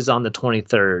birthday is always on the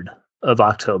 23rd of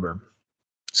October.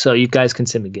 So you guys can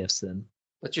send me gifts then.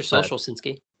 What's your social,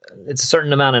 Sinsky? It's a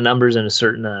certain amount of numbers in a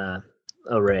certain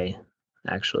array,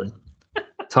 actually.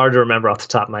 It's hard to remember off the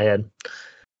top of my head.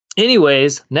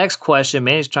 Anyways, next question.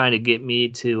 Manny's trying to get me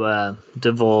to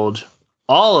divulge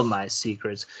all of my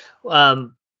secrets.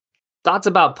 Thoughts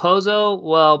about Pozo?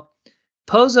 Well,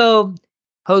 Pozo,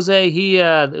 Jose,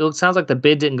 it sounds like the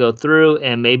bid didn't go through,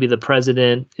 and maybe the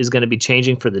president is going to be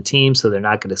changing for the team, so they're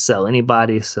not going to sell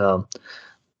anybody. So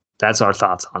that's our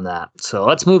thoughts on that. So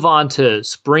let's move on to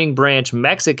Spring Branch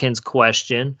Mexicans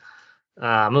question.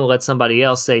 I'm going to let somebody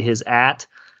else say his at.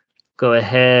 Go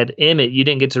ahead. Emmett, you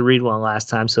didn't get to read one last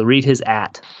time, so read his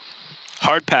at.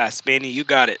 Hard pass, Manny. You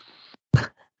got it.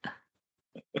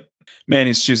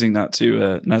 Manny's choosing not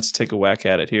to take a whack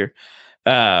at it here.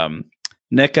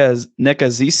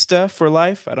 Necazista for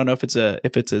life. I don't know if it's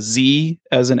a Z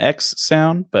as an X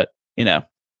sound, but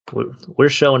we're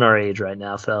showing our age right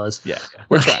now, fellas. Yeah,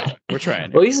 we're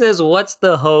trying. Well, he says, "What's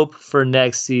the hope for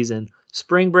next season?"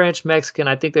 Spring Branch Mexican.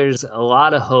 I think there's a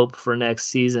lot of hope for next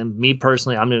season. Me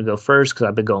personally, I'm going to go first because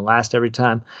I've been going last every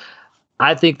time.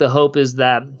 I think the hope is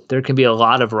that there can be a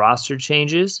lot of roster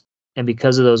changes. And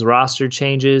because of those roster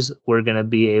changes, we're going to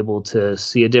be able to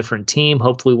see a different team,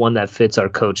 hopefully one that fits our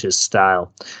coach's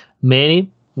style. Manny,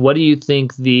 what do you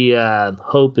think the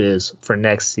hope is for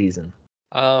next season?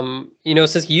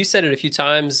 Since you said it a few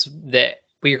times that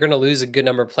we're going to lose a good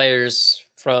number of players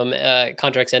from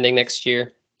contracts ending next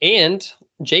year. And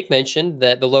Jake mentioned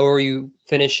that the lower you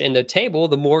finish in the table,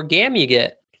 the more GAM you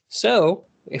get. So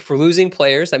if we're losing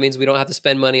players, that means we don't have to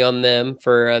spend money on them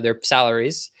for their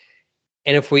salaries.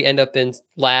 And if we end up in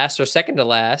last or second to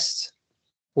last,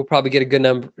 we'll probably get a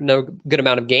good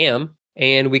amount of GAM,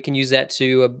 and we can use that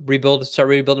to start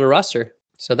rebuilding a roster.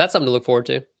 So that's something to look forward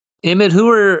to. Emmett, who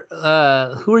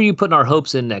are you putting our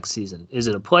hopes in next season? Is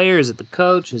it a player? Is it the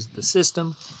coach? Is it the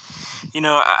system?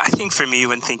 I think for me,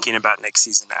 when thinking about next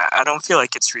season, I don't feel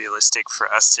like it's realistic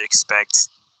for us to expect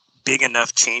big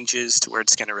enough changes to where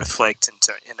it's going to reflect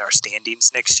in our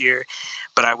standings next year.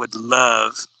 But I would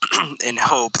love and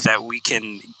hope that we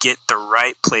can get the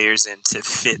right players in to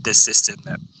fit the system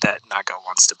that Naga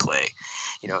wants to play.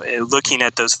 Looking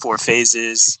at those 4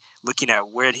 phases, looking at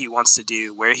what he wants to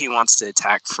do, where he wants to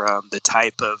attack from, the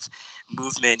type of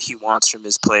movement he wants from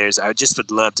his players, I just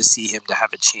would love to see him to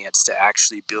have a chance to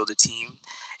actually build a team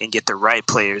and get the right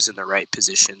players in the right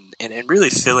position and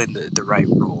really fill in the right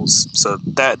roles. So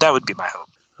that would be my hope.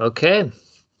 Okay.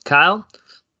 Kyle,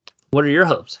 what are your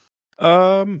hopes?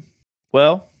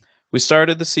 Well, we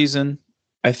started the season,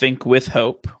 I think, with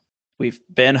hope. We've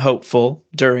been hopeful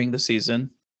during the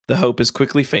season. The hope is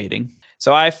quickly fading.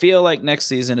 So I feel like next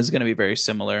season is going to be very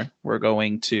similar. We're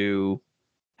going to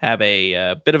have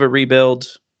a bit of a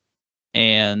rebuild,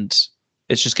 and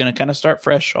it's just going to kind of start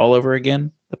fresh all over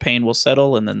again. The pain will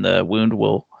settle, and then the wound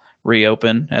will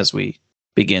reopen as we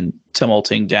begin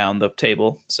tumulting down the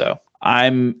table. So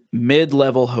I'm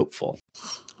mid-level hopeful.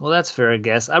 Well, that's fair, I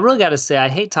guess. I really got to say, I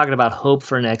hate talking about hope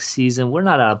for next season. We're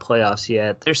not out of playoffs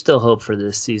yet. There's still hope for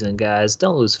this season, guys.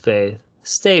 Don't lose faith.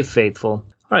 Stay faithful.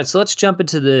 All right, so let's jump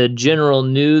into the general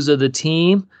news of the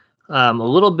team. A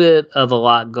little bit of a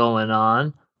lot going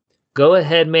on. Go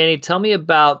ahead, Manny. Tell me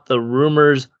about the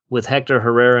rumors with Hector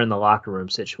Herrera in the locker room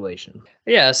situation.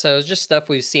 Yeah, so it's just stuff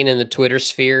we've seen in the Twitter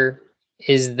sphere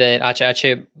is that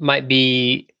Ache might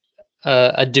be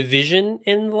a division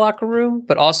in the locker room,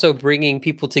 but also bringing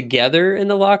people together in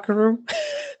the locker room.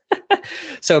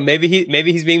 So maybe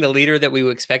he's being the leader that we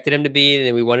expected him to be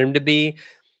and we wanted him to be,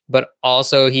 but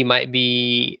also he might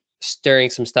be stirring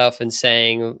some stuff and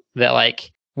saying that,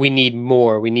 like, we need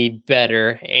more, we need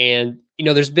better. And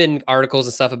there's been articles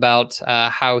and stuff about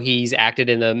how he's acted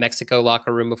in the Mexico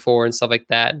locker room before and stuff like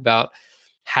that, about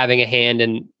having a hand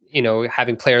and,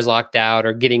 having players locked out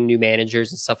or getting new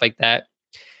managers and stuff like that.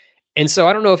 And so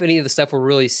I don't know if any of the stuff we're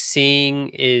really seeing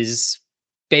is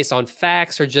based on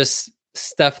facts or just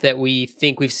stuff that we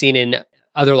think we've seen in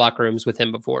other locker rooms with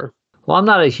him before. Well, I'm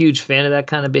not a huge fan of that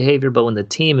kind of behavior, but when the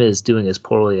team is doing as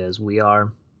poorly as we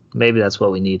are, maybe that's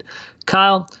what we need.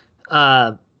 Kyle,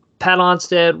 Pat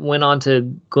Onstad went on to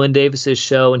Glenn Davis's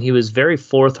show, and he was very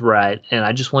forthright. And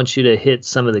I just want you to hit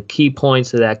some of the key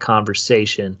points of that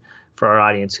conversation for our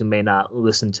audience who may not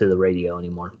listen to the radio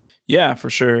anymore. Yeah, for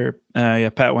sure.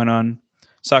 Pat went on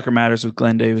Soccer Matters with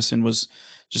Glenn Davis and was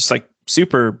just like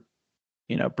super,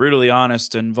 brutally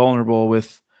honest and vulnerable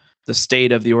with the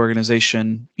state of the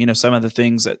organization. Some of the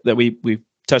things that we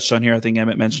touched on here, I think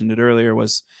Emmett mentioned it earlier,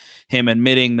 was him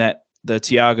admitting that the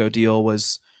Thiago deal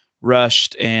was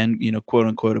rushed and, quote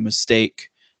unquote, a mistake,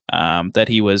 that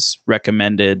he was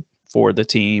recommended for the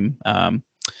team.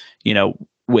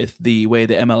 With the way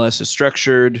the MLS is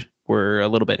structured, we're a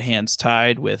little bit hands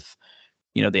tied with,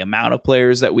 the amount of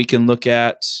players that we can look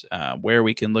at, where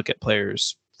we can look at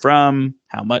players from,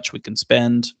 how much we can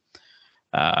spend.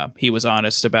 He was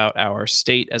honest about our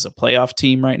state as a playoff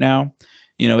team right now.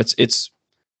 It's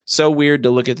so weird to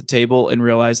look at the table and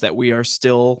realize that we are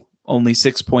still only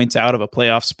 6 points out of a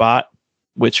playoff spot,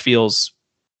 which feels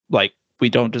like we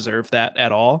don't deserve that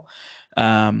at all.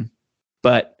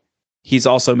 But he's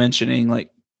also mentioning,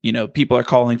 people are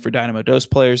calling for Dynamo Dos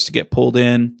players to get pulled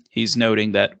in. He's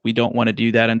noting that we don't want to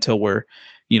do that until we're,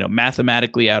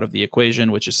 mathematically out of the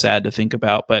equation, which is sad to think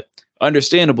about, but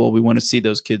understandable. We want to see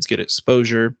those kids get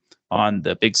exposure on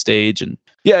the big stage. And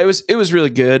yeah, it was really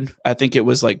good. I think it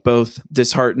was both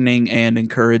disheartening and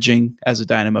encouraging as a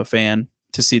Dynamo fan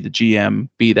to see the GM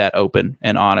be that open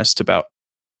and honest about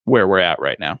where we're at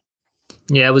right now.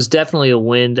 Yeah, it was definitely a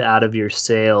wind out of your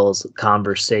sails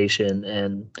conversation.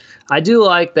 And I do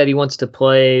like that he wants to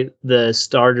play the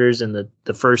starters and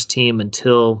the first team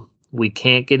until we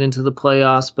can't get into the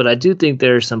playoffs. But I do think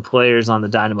there are some players on the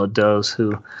Dynamo Dos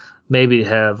who maybe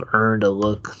have earned a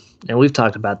look. And we've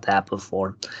talked about that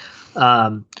before.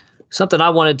 Something I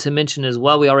wanted to mention as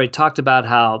well, we already talked about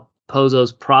how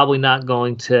Pozo's probably not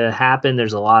going to happen.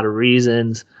 There's a lot of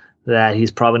reasons that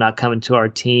he's probably not coming to our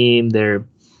team. They're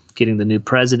getting the new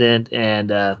president,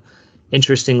 and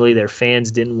interestingly, their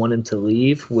fans didn't want him to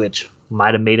leave, which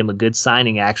might have made him a good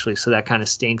signing, actually, so that kind of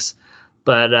stinks.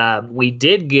 But we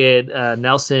did get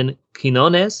Nelson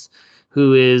Quinones,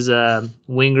 who is a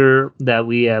winger that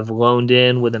we have loaned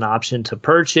in with an option to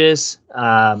purchase.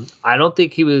 I don't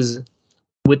think he was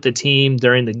with the team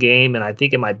during the game, and I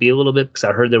think it might be a little bit because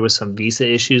I heard there was some visa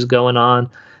issues going on,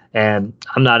 and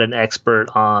I'm not an expert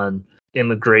on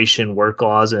immigration work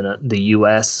laws in the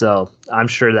U.S., so I'm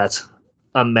sure that's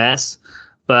a mess.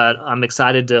 But I'm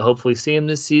excited to hopefully see him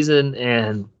this season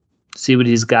and see what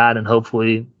he's got, and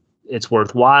hopefully it's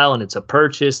worthwhile and it's a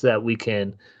purchase that we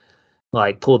can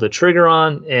like pull the trigger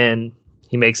on and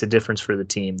he makes a difference for the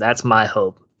team. That's my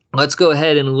hope. Let's go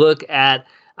ahead and look at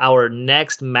our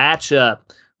next matchup.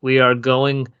 We are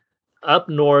going up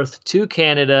north to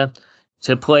Canada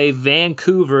to play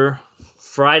Vancouver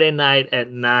Friday night at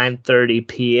 9:30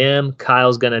 p.m.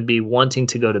 Kyle's going to be wanting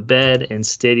to go to bed, and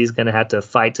Stiddy's going to have to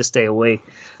fight to stay awake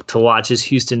to watch his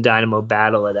Houston Dynamo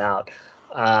battle it out.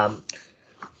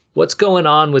 What's going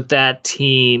on with that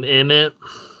team, Emmett?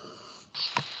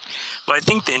 Well, I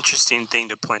think the interesting thing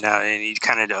to point out, and you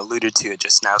kind of alluded to it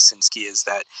just now, Sinsky, is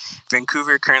that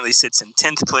Vancouver currently sits in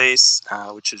 10th place,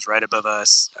 which is right above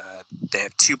us. They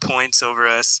have 2 points over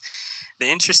us. The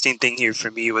interesting thing here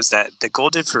for me was that the goal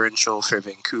differential for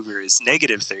Vancouver is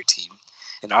 -13,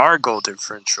 and our goal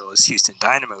differential as Houston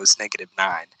Dynamo is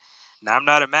 -9. Now, I'm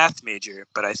not a math major,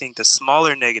 but I think the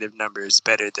smaller negative number is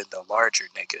better than the larger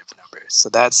negative number. So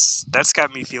that's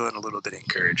got me feeling a little bit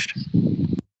encouraged.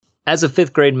 As a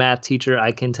 5th grade math teacher,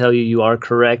 I can tell you are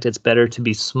correct. It's better to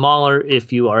be smaller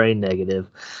if you are a negative.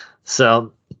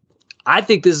 So I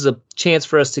think this is a chance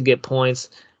for us to get points,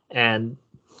 and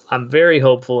I'm very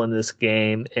hopeful in this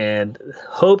game. And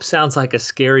hope sounds like a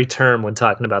scary term when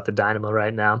talking about the Dynamo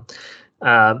right now.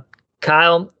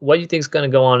 Kyle, what do you think is going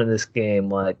to go on in this game?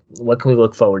 Like, what can we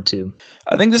look forward to?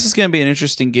 I think this is going to be an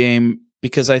interesting game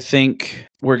because I think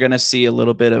we're going to see a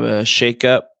little bit of a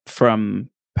shakeup from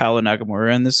Paulo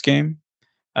Nagamura in this game,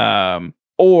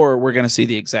 or we're going to see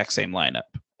the exact same lineup.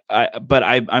 But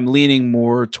I'm leaning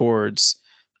more towards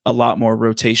a lot more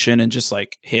rotation and just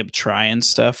like him trying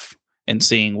stuff and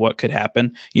seeing what could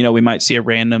happen. You know, we might see a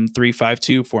random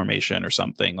 3-5-2 formation or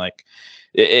something. Like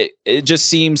it just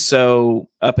seems so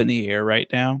up in the air right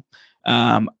now.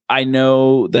 I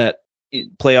know that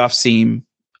playoffs seem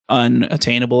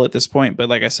unattainable at this point, but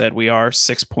like I said, we are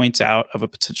 6 points out of a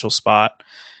potential spot.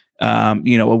 A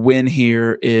win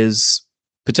here is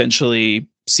potentially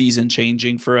season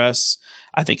changing for us.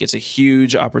 I think it's a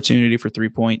huge opportunity for 3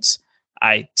 points.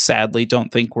 I sadly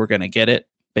don't think we're going to get it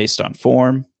based on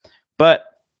form, but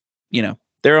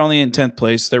they're only in 10th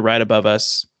place. They're right above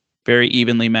us. Very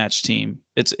evenly matched team.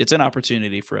 It's an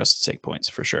opportunity for us to take points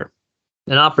for sure.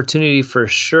 An opportunity for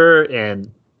sure.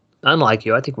 And unlike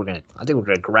you, I think we're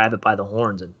gonna grab it by the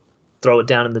horns and throw it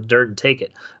down in the dirt and take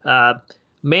it.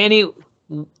 Manny,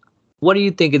 what do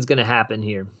you think is going to happen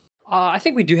here? I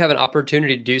think we do have an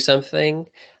opportunity to do something.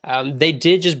 They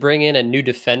did just bring in a new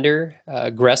defender,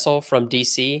 Gressel from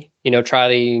DC,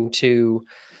 trying to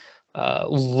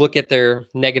look at their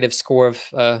negative score of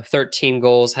 13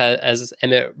 goals, as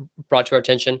Emmett brought to our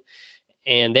attention.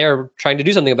 And they're trying to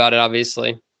do something about it,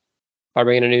 obviously, by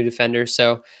bringing a new defender.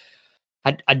 So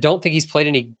I don't think he's played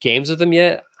any games with them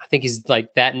yet. I think he's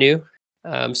like that new.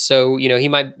 So he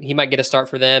might get a start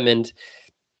for them and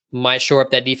might shore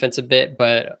up that defense a bit,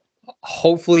 but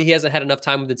hopefully he hasn't had enough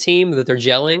time with the team that they're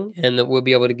gelling and that we'll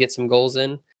be able to get some goals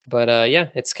in. But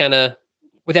it's kind of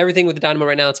with everything with the Dynamo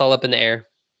right now, it's all up in the air.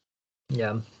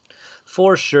 Yeah,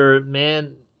 for sure,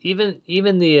 man. Even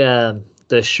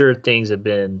the sure things have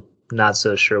been not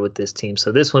so sure with this team.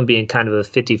 So this one being kind of a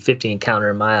 50-50 encounter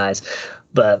in my eyes,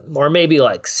 or maybe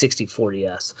like 60-40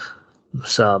 us.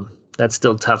 So that's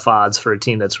still tough odds for a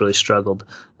team that's really struggled.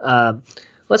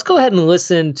 Let's go ahead and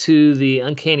listen to the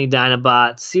Uncanny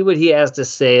Dinobot, see what he has to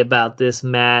say about this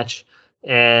match,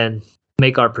 and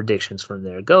make our predictions from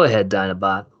there. Go ahead,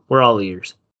 Dinobot. We're all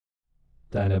ears.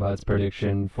 Dinobot's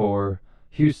prediction for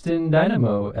Houston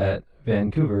Dynamo at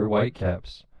Vancouver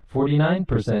Whitecaps.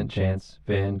 49% chance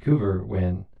Vancouver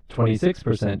win.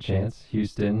 26% chance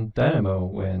Houston Dynamo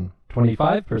win.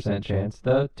 25% chance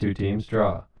the two teams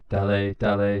draw. Dale,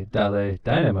 dale, dale,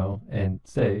 Dynamo, and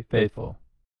stay faithful.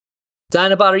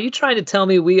 Dinobot, are you trying to tell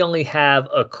me we only have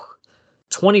a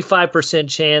 25%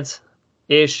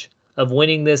 chance-ish of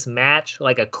winning this match?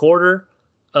 Like a quarter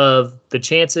of the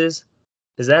chances?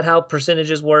 Is that how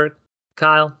percentages work,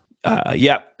 Kyle?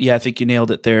 Yeah, I think you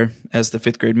nailed it there. As the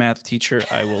 5th grade math teacher,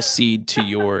 I will cede to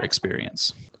your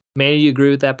experience. Manny, you agree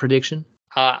with that prediction?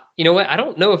 You know what? I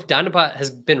don't know if Dinobot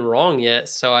has been wrong yet,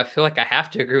 so I feel like I have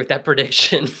to agree with that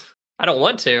prediction. I don't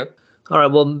want to. All right,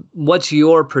 well, what's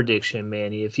your prediction,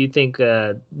 Manny? If you think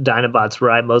Dinobot's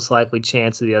right, most likely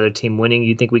chance of the other team winning,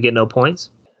 you think we get no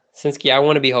points? Sinsky, I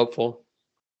want to be hopeful.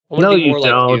 No, you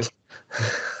don't.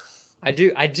 Like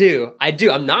you. I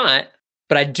do. I'm not.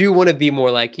 but I do want to be more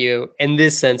like you in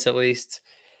this sense, at least.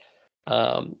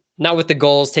 Not with the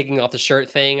goals, taking off the shirt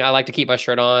thing. I like to keep my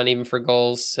shirt on even for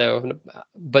goals. So,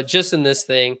 but just in this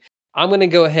thing, I'm going to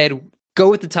go ahead, go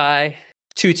with the tie,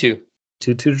 2-2.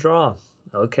 2-2 draw.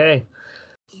 Okay.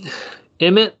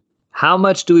 Emmett, how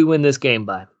much do we win this game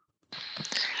by?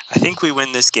 I think we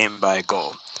win this game by a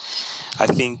goal. I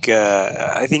think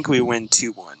we win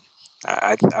 2-1.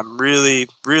 I'm really,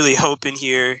 really hoping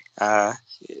here.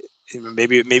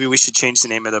 Maybe we should change the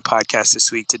name of the podcast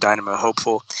this week to Dynamo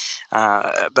Hopeful.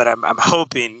 But I'm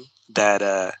hoping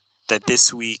that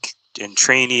this week in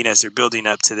training, as they're building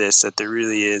up to this, that there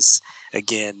really is,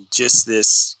 again, just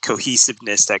this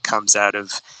cohesiveness that comes out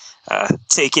of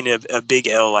taking a big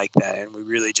L like that, and we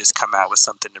really just come out with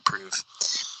something to prove.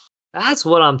 That's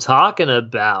what I'm talking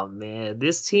about, man.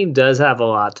 This team does have a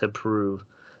lot to prove.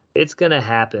 It's going to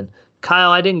happen.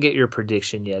 Kyle, I didn't get your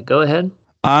prediction yet. Go ahead.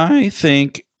 I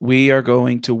think we are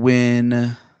going to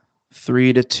win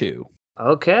 3-2.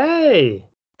 Okay.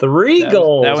 3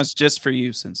 goals. That was just for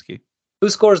you, Sinsky. Who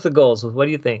scores the goals? What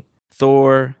do you think?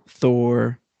 Thor,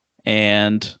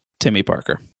 and Timmy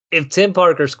Parker. If Tim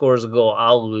Parker scores a goal,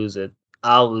 I'll lose it.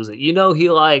 You know, he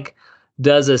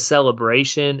does a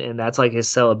celebration, and that's like his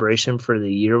celebration for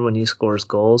the year when he scores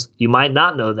goals. You might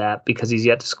not know that because he's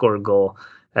yet to score a goal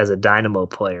as a Dynamo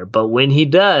player. But when he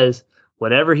does,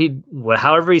 however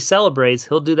he celebrates,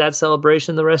 he'll do that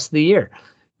celebration the rest of the year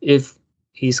if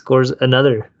he scores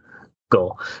another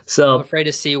goal. So I'm afraid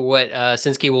to see what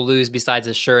Sinsky will lose besides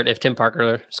his shirt if Tim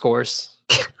Parker scores.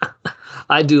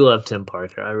 I do love Tim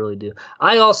Parker. I really do.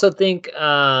 I also think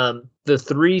the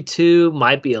 3-2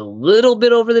 might be a little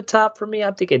bit over the top for me.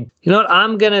 I'm thinking, you know what?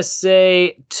 I'm going to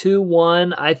say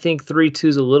 2-1. I think 3-2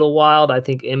 is a little wild. I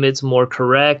think Emmett's more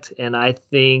correct. And I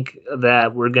think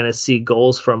that we're going to see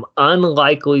goals from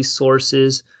unlikely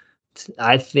sources.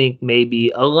 I think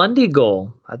maybe a Lundy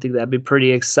goal. I think that'd be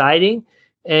pretty exciting.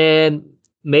 And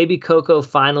maybe Coco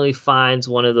finally finds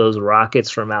one of those rockets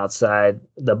from outside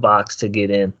the box to get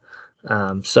in.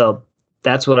 So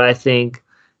that's what I think.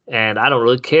 And I don't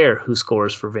really care who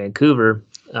scores for Vancouver.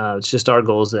 It's just our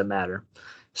goals that matter.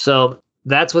 So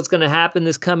that's what's going to happen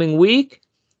this coming week.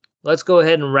 Let's go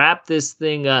ahead and wrap this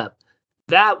thing up.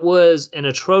 That was an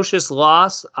atrocious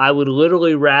loss. I would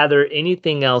literally rather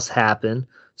anything else happen.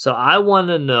 So I want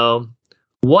to know,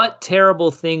 what terrible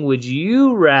thing would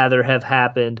you rather have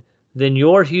happened than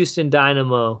your Houston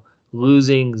Dynamo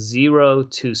losing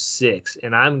 0-6?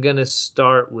 And I'm going to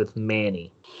start with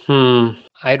Manny.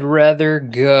 I'd rather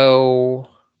go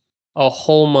a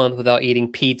whole month without eating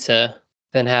pizza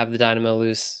than have the Dynamo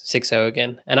lose 6-0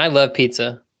 again. And I love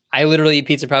pizza. I literally eat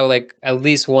pizza probably like at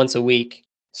least once a week.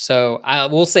 So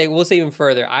we'll say even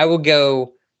further. I will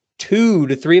go 2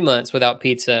 to 3 months without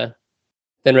pizza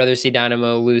than rather see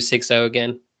Dynamo lose 6-0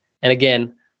 again. And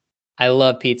again, I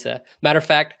love pizza. Matter of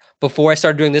fact, before I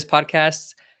started doing this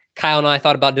podcast, Kyle and I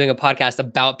thought about doing a podcast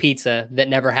about pizza that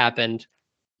never happened.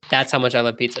 That's how much I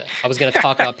love pizza. I was going to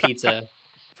talk about pizza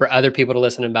for other people to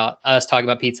listen about us talking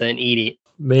about pizza and eat it.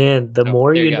 Man, the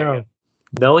more you know.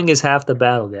 Knowing is half the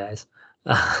battle, guys.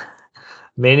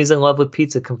 Manny's in love with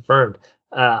pizza, confirmed.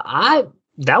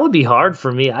 That would be hard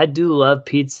for me. I do love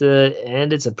pizza,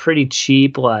 and it's a pretty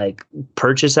cheap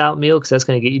purchase out meal because that's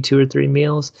going to get you 2 or 3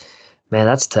 meals. Man,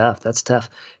 that's tough.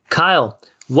 Kyle,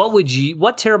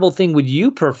 what terrible thing would you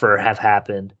prefer have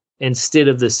happened instead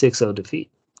of the 6-0 defeat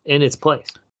in its place?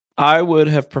 I would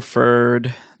have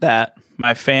preferred that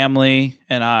my family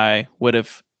and I would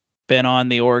have been on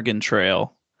the Oregon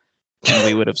Trail and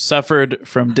we would have suffered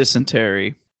from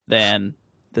dysentery than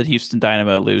the Houston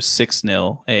Dynamo lose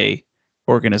 6-0, a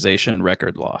organization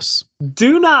record loss.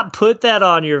 Do not put that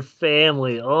on your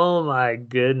family. Oh my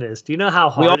goodness. Do you know how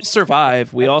hard we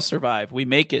all survive. We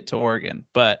make it to Oregon,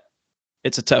 but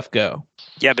it's a tough go.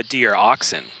 Yeah, but do your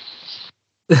oxen.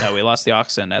 No, we lost the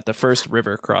oxen at the first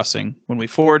river crossing. When we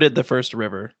forded the first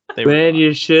river,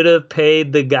 you should have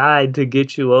paid the guide to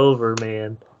get you over,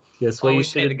 man. Guess what? You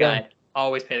should have done.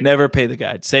 Always pay the guide. Never pay the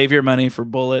guide. Save your money for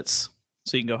bullets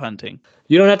so you can go hunting.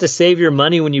 You don't have to save your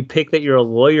money when you pick that you're a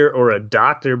lawyer or a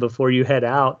doctor before you head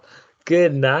out.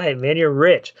 Good night, man. You're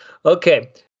rich. Okay.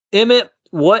 Emmett,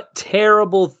 what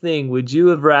terrible thing would you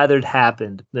have rather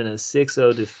happened than a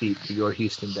 6-0 defeat for your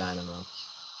Houston Dynamo?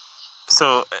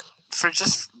 So, for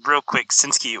just real quick,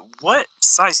 Sinsky, what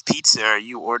size pizza are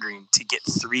you ordering to get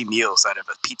 3 meals out of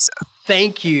a pizza?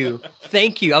 Thank you.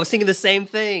 I was thinking the same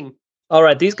thing. All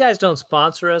right, these guys don't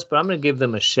sponsor us, but I'm going to give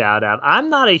them a shout out. I'm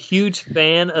not a huge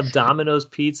fan of Domino's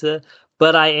Pizza,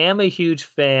 but I am a huge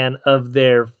fan of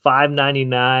their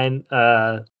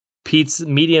 $5.99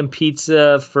 medium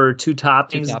pizza for 2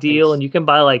 toppings deal, and you can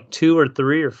buy like 2 or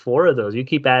 3 or 4 of those. You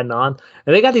keep adding on,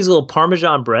 and they got these little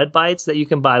Parmesan bread bites that you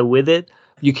can buy with it.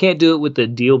 You can't do it with the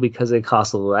deal because they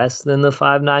cost less than the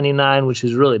 $5.99, which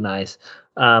is really nice.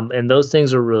 And those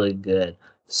things are really good.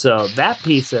 So that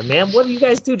pizza, man, what do you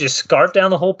guys do? Just scarf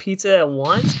down the whole pizza at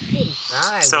once?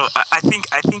 Nice. So I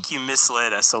think you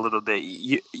misled us a little bit.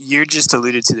 You just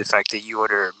alluded to the fact that you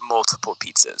order multiple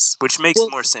pizzas, which makes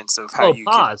more sense of how you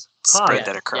can spread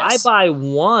that across. I buy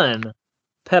 1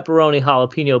 pepperoni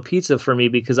jalapeno pizza for me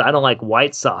because I don't like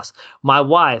white sauce. My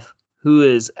wife, who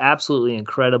is absolutely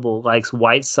incredible, likes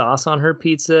white sauce on her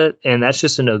pizza, and that's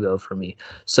just a no-go for me.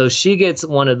 So she gets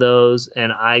one of those,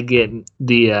 and I get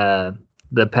the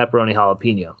pepperoni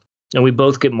jalapeno, and we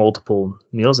both get multiple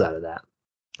meals out of that,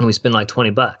 and we spend like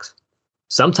 $20.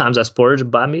 Sometimes I splurge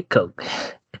and buy me a Coke.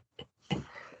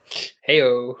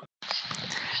 Heyo.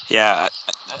 Yeah,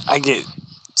 I get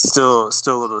still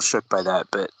a little shook by that,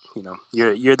 but you know,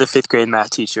 you're the 5th grade math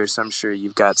teacher, so I'm sure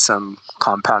you've got some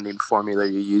compounding formula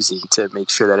you're using to make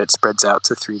sure that it spreads out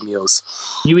to 3 meals.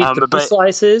 You eat 3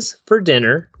 slices for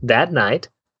dinner that night.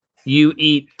 You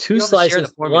eat 2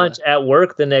 slices for lunch at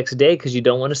work the next day because you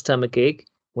don't want a stomach ache.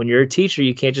 When you're a teacher,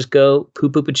 you can't just go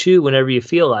poo-poo-pa-choo whenever you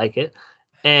feel like it.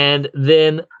 And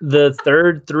then the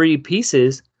third 3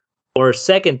 pieces, or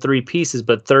second 3 pieces,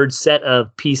 but third set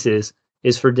of pieces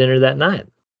is for dinner that night.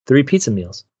 3 pizza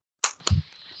meals.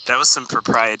 That was some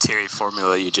proprietary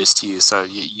formula you just used. So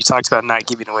you talked about not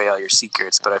giving away all your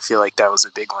secrets, but I feel like that was a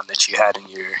big one that you had in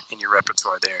your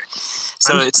repertoire there.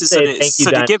 So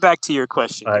to get back to your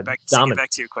question, get back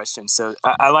to your question. So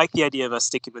I like the idea of us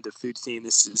sticking with the food theme.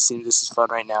 This is fun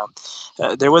right now.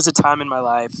 There was a time in my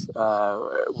life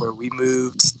where we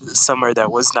moved somewhere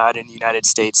that was not in the United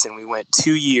States, and we went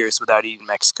 2 years without eating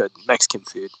Mexican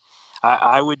food.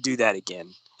 I would do that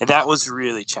again. And that was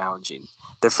really challenging.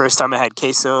 The first time I had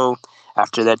queso,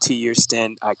 after that 2-year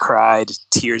stint, I cried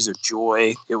tears of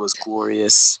joy. It was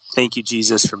glorious. Thank you,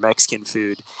 Jesus, for Mexican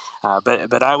food.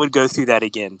 But I would go through that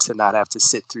again to not have to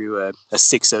sit through a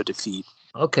 6-0 defeat.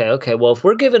 Okay. Well, if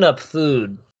we're giving up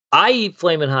food, I eat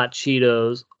Flamin' Hot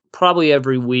Cheetos probably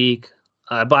every week.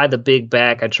 I buy the big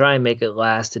bag. I try and make it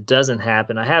last. It doesn't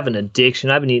happen. I have an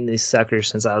addiction. I've been eating these suckers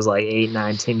since I was like 8,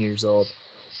 9, 10 years old.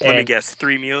 Let me guess,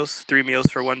 3 meals? 3 meals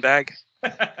for 1 bag?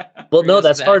 Well, no,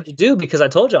 that's hard to do because I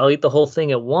told you I'll eat the whole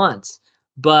thing at once.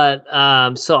 But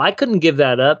so I couldn't give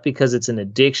that up because it's an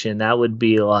addiction. That would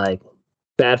be like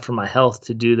bad for my health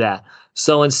to do that.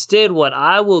 So instead, what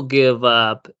I will give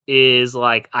up is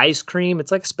like ice cream.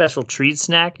 It's like a special treat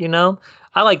snack, you know?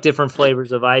 I like different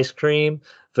flavors of ice cream,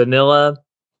 vanilla,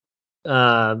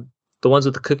 the ones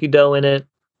with the cookie dough in it.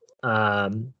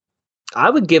 I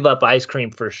would give up ice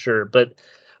cream for sure, but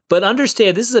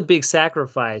understand this is a big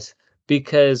sacrifice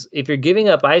because if you're giving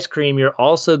up ice cream, you're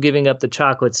also giving up the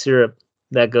chocolate syrup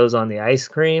that goes on the ice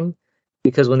cream.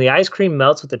 Because when the ice cream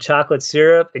melts with the chocolate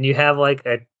syrup and you have like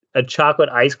a chocolate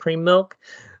ice cream milk,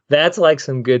 that's like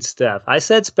some good stuff. I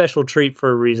said special treat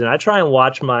for a reason. I try and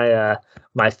watch my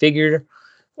my figure,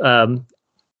 but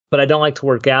I don't like to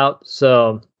work out,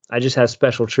 so I just have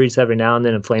special treats every now and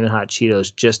then and Flamin' Hot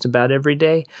Cheetos just about every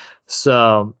day.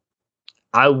 So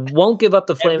I won't give up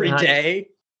the Flamin' Hot. Every day?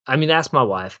 I mean, ask my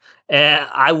wife. And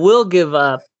I will give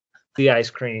up the ice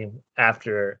cream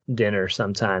after dinner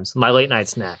sometimes. My late night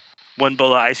snack. 1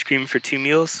 bowl of ice cream for 2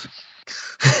 meals?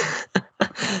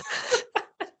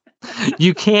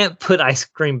 You can't put ice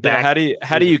cream back. Yeah,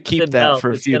 how do you keep that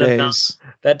for a few days?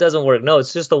 That doesn't work. No,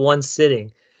 it's just the one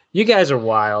sitting. You guys are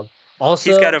wild.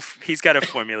 Also, he's got a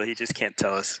formula. He just can't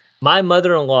tell us. My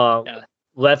mother-in-law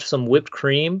left some whipped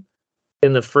cream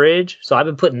in the fridge, so I've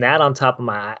been putting that on top of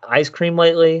my ice cream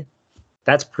lately.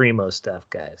 That's primo stuff,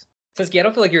 guys. Finsky, I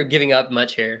don't feel like you're giving up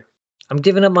much here. I'm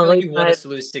giving up my late you want us to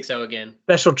lose 6-0 again.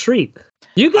 Special treat.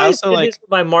 You guys did this with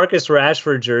my Marcus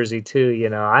Rashford jersey too. You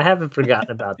know, I haven't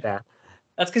forgotten about that.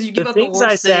 That's because you give up the the things I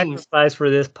worst things. sacrifice for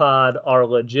this pod are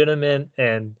legitimate,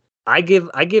 and I give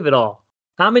it all.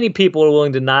 How many people are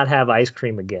willing to not have ice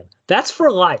cream again? That's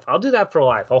for life. I'll do that for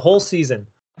life. A whole season.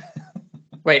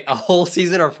 Wait, a whole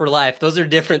season or for life? Those are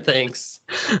different things.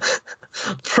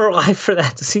 For life for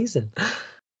that season.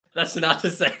 That's not to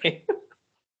say.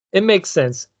 It makes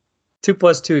sense. 2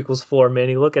 + 2 = 4,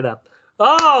 Manny. Look it up.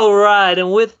 All right.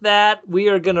 And with that, we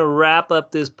are going to wrap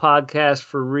up this podcast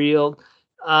for real.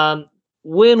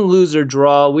 Win, lose, or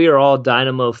draw, we are all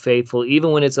Dynamo faithful,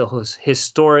 even when it's a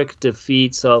historic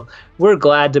defeat. So we're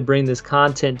glad to bring this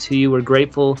content to you. We're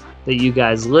grateful that you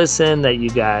guys listen, that you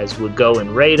guys would go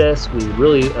and rate us. We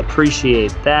really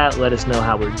appreciate that. Let us know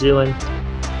how we're doing.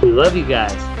 We love you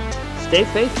guys. Stay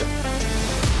faithful.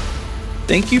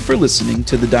 Thank you for listening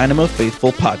to the Dynamo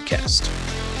Faithful podcast.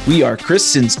 We are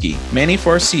Chris Sinsky, Manny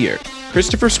Farcier,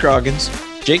 Christopher Scroggins,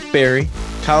 Jake Berry,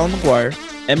 Colin McGuire,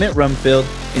 Emmett Rumfield,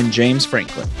 and James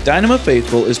Franklin. Dynamo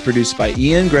Faithful is produced by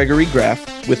Ian Gregory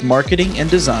Graff with marketing and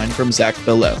design from Zach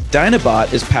Belleau.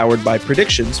 Dynabot is powered by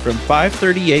predictions from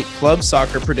 538 Club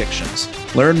Soccer Predictions.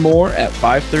 Learn more at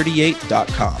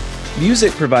 538.com.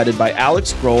 Music provided by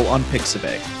Alex Grohl on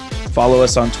Pixabay. Follow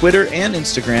us on Twitter and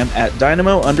Instagram at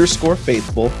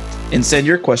Dynamo_Faithful and send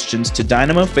your questions to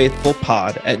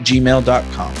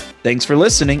dynamofaithfulpod@gmail.com. Thanks for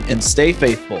listening and stay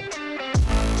faithful.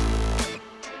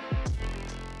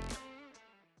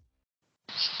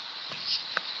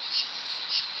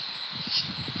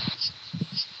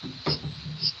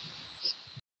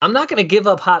 I'm not going to give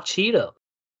up hot Cheetos.